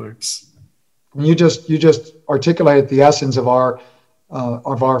outwards. You just articulated the essence of our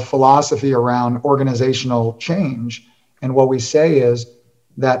philosophy around organizational change. And what we say is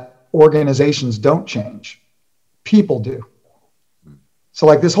that organizations don't change, people do. So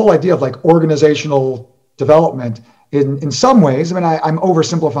like this whole idea of like organizational development, in some ways, I mean, I'm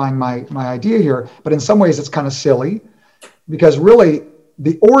oversimplifying my idea here, but in some ways it's kind of silly, because really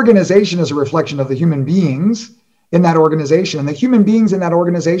the organization is a reflection of the human beings in that organization. And the human beings in that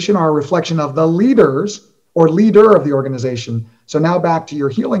organization are a reflection of the leaders or leader of the organization. So now back to your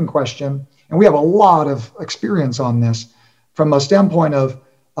healing question, and we have a lot of experience on this from a standpoint of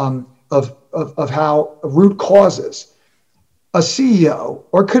how root causes. A CEO,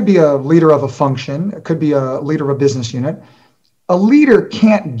 or it could be a leader of a function, it could be a leader of a business unit. A leader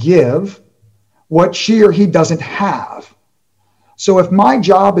can't give what she or he doesn't have. So if my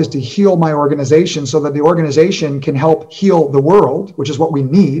job is to heal my organization so that the organization can help heal the world, which is what we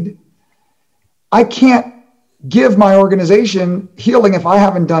need, I can't give my organization healing if I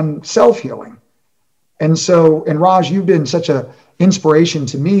haven't done self-healing. And so, and Raj, you've been such an inspiration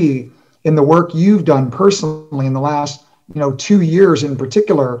to me in the work you've done personally in the last 2 years in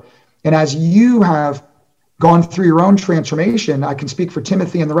particular. And as you have gone through your own transformation, I can speak for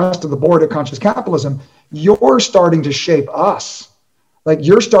Timothy and the rest of the board at Conscious Capitalism, you're starting to shape us. Like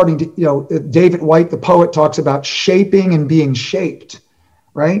you're starting to, David White, the poet, talks about shaping and being shaped,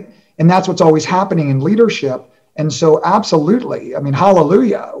 right? And that's what's always happening in leadership. And so absolutely, I mean,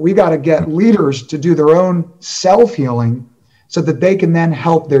 hallelujah, we got to get leaders to do their own self-healing so that they can then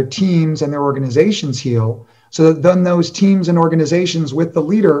help their teams and their organizations heal. So that then those teams and organizations with the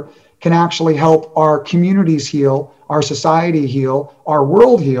leader can actually help our communities heal, our society heal, our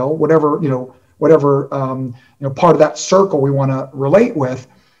world heal, whatever part of that circle we want to relate with.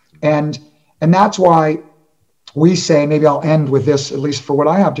 And that's why we say, maybe I'll end with this, at least for what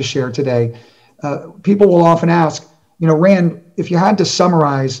I have to share today. People will often ask, Rand, if you had to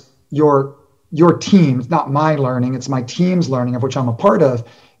summarize your team, it's not my learning, it's my team's learning, of which I'm a part of.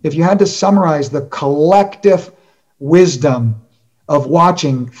 If you had to summarize the collective wisdom of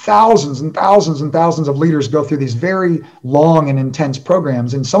watching thousands and thousands and thousands of leaders go through these very long and intense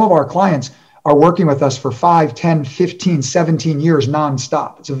programs, and some of our clients are working with us for 5, 10, 15, 17 years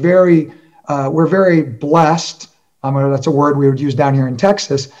nonstop. It's we're very blessed. That's a word we would use down here in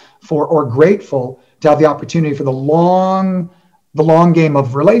Texas or grateful to have the opportunity for the long game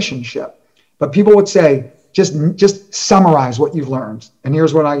of relationship. But people would say, just summarize what you've learned. And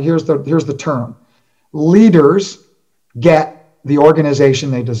here's the term. Leaders get the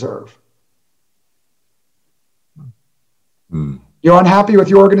organization they deserve. You're unhappy with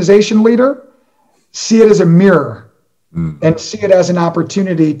your organization, leader? See it as a mirror and see it as an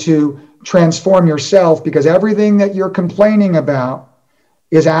opportunity to transform yourself, because everything that you're complaining about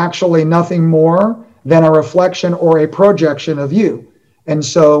is actually nothing more than a reflection or a projection of you. And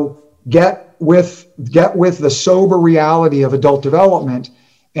so get with the sober reality of adult development,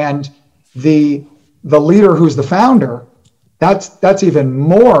 and the leader who's the founder, that's even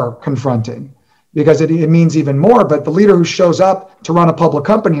more confronting, because it means even more. But the leader who shows up to run a public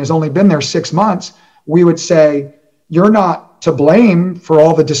company has only been there 6 months, we would say, you're not to blame for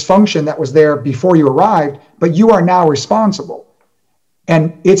all the dysfunction that was there before you arrived, but you are now responsible.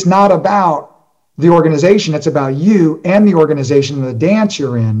 And it's not about the organization, it's about you and the organization and the dance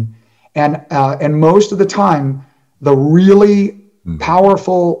you're in. And most of the time, the really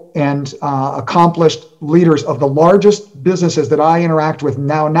powerful and accomplished leaders of the largest businesses that I interact with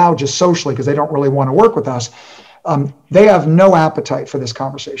now just socially, because they don't really want to work with us, they have no appetite for this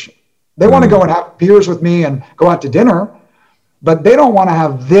conversation. They want to go and have beers with me and go out to dinner, but they don't want to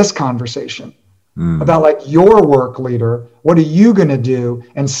have this conversation about like your work, leader. What are you going to do?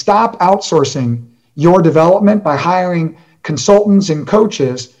 And stop outsourcing your development by hiring consultants and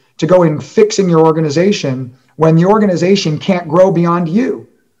coaches to go in fixing your organization when the organization can't grow beyond you.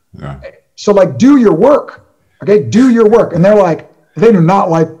 Yeah. So like, do your work. Okay. Do your work. And they're like, they do not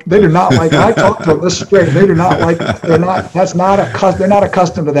like, I talk to them this straight. They do not like, they're not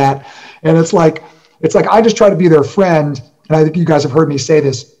accustomed to that. And it's like, I just try to be their friend. And I think you guys have heard me say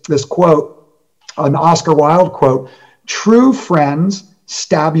this quote, an Oscar Wilde quote: true friends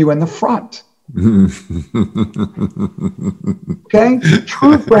stab you in the front. Okay?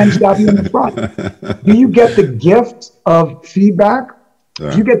 True friends stab you in the front. Do you get the gift of feedback?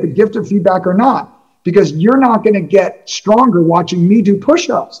 Yeah. Do you get the gift of feedback or not? Because you're not going to get stronger watching me do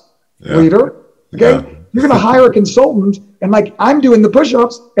push-ups, leader. Okay? Yeah. You're going to hire a consultant and like, I'm doing the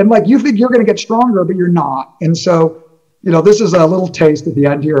push-ups and like, you think you're going to get stronger, but you're not. And so, this is a little taste at the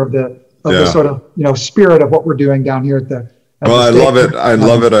end here of the sort of, spirit of what we're doing down here at the Well, I love it. I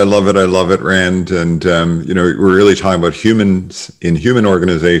love it. I love it. I love it, Rand. And, we're really talking about humans in human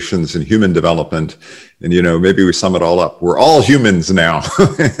organizations and human development. And, maybe we sum it all up. We're all humans now.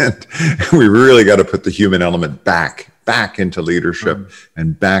 And we really got to put the human element back into leadership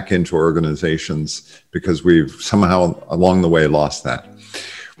and back into organizations, because we've somehow along the way lost that.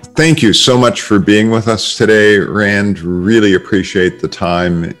 Thank you so much for being with us today, Rand. Really appreciate the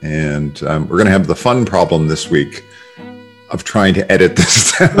time. And we're going to have the fun problem this week of trying to edit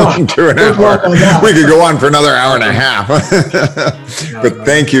this down to an hour. We could go on for another hour and a half. But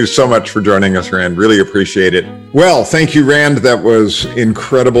thank you so much for joining us, Rand. Really appreciate it. Well, thank you, Rand. That was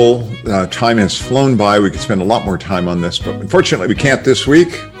incredible. Time has flown by. We could spend a lot more time on this, but unfortunately we can't this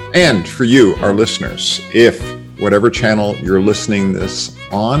week. And for you, our listeners, if whatever channel you're listening this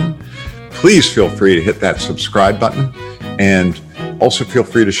on, please feel free to hit that subscribe button, and also feel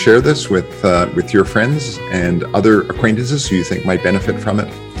free to share this with your friends and other acquaintances who you think might benefit from it.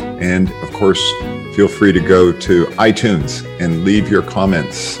 And of course, feel free to go to iTunes and leave your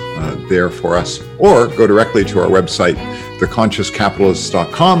comments there for us, or go directly to our website,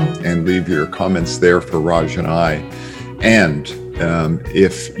 theconsciouscapitalists.com, and leave your comments there for Raj and I. And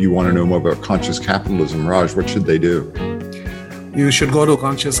if you want to know more about conscious capitalism, Raj, what should they do? You should go to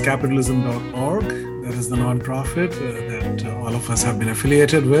consciouscapitalism.org. That is the nonprofit that all of us have been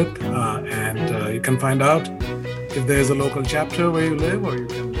affiliated with. And you can find out if there's a local chapter where you live, or you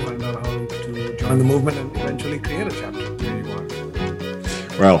can find out how to join the movement and eventually create a chapter where you are.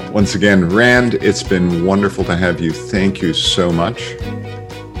 Well, once again, Rand, it's been wonderful to have you. Thank you so much.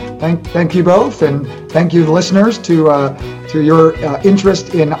 Thank you both, and thank you, listeners, to your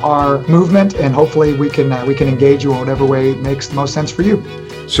interest in our movement, and hopefully we can engage you in whatever way makes the most sense for you.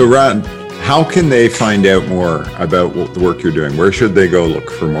 So, Rand, how can they find out more about the work you're doing? Where should they go look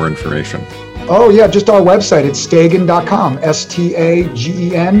for more information? Oh yeah, just our website. It's stagen.com,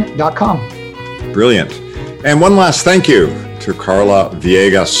 STAGEN.com. Brilliant. And one last thank you to Carla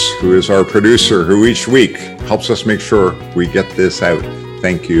Villegas, who is our producer, who each week helps us make sure we get this out.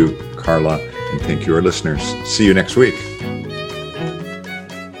 Thank you, Carla, and thank you, our listeners. See you next week.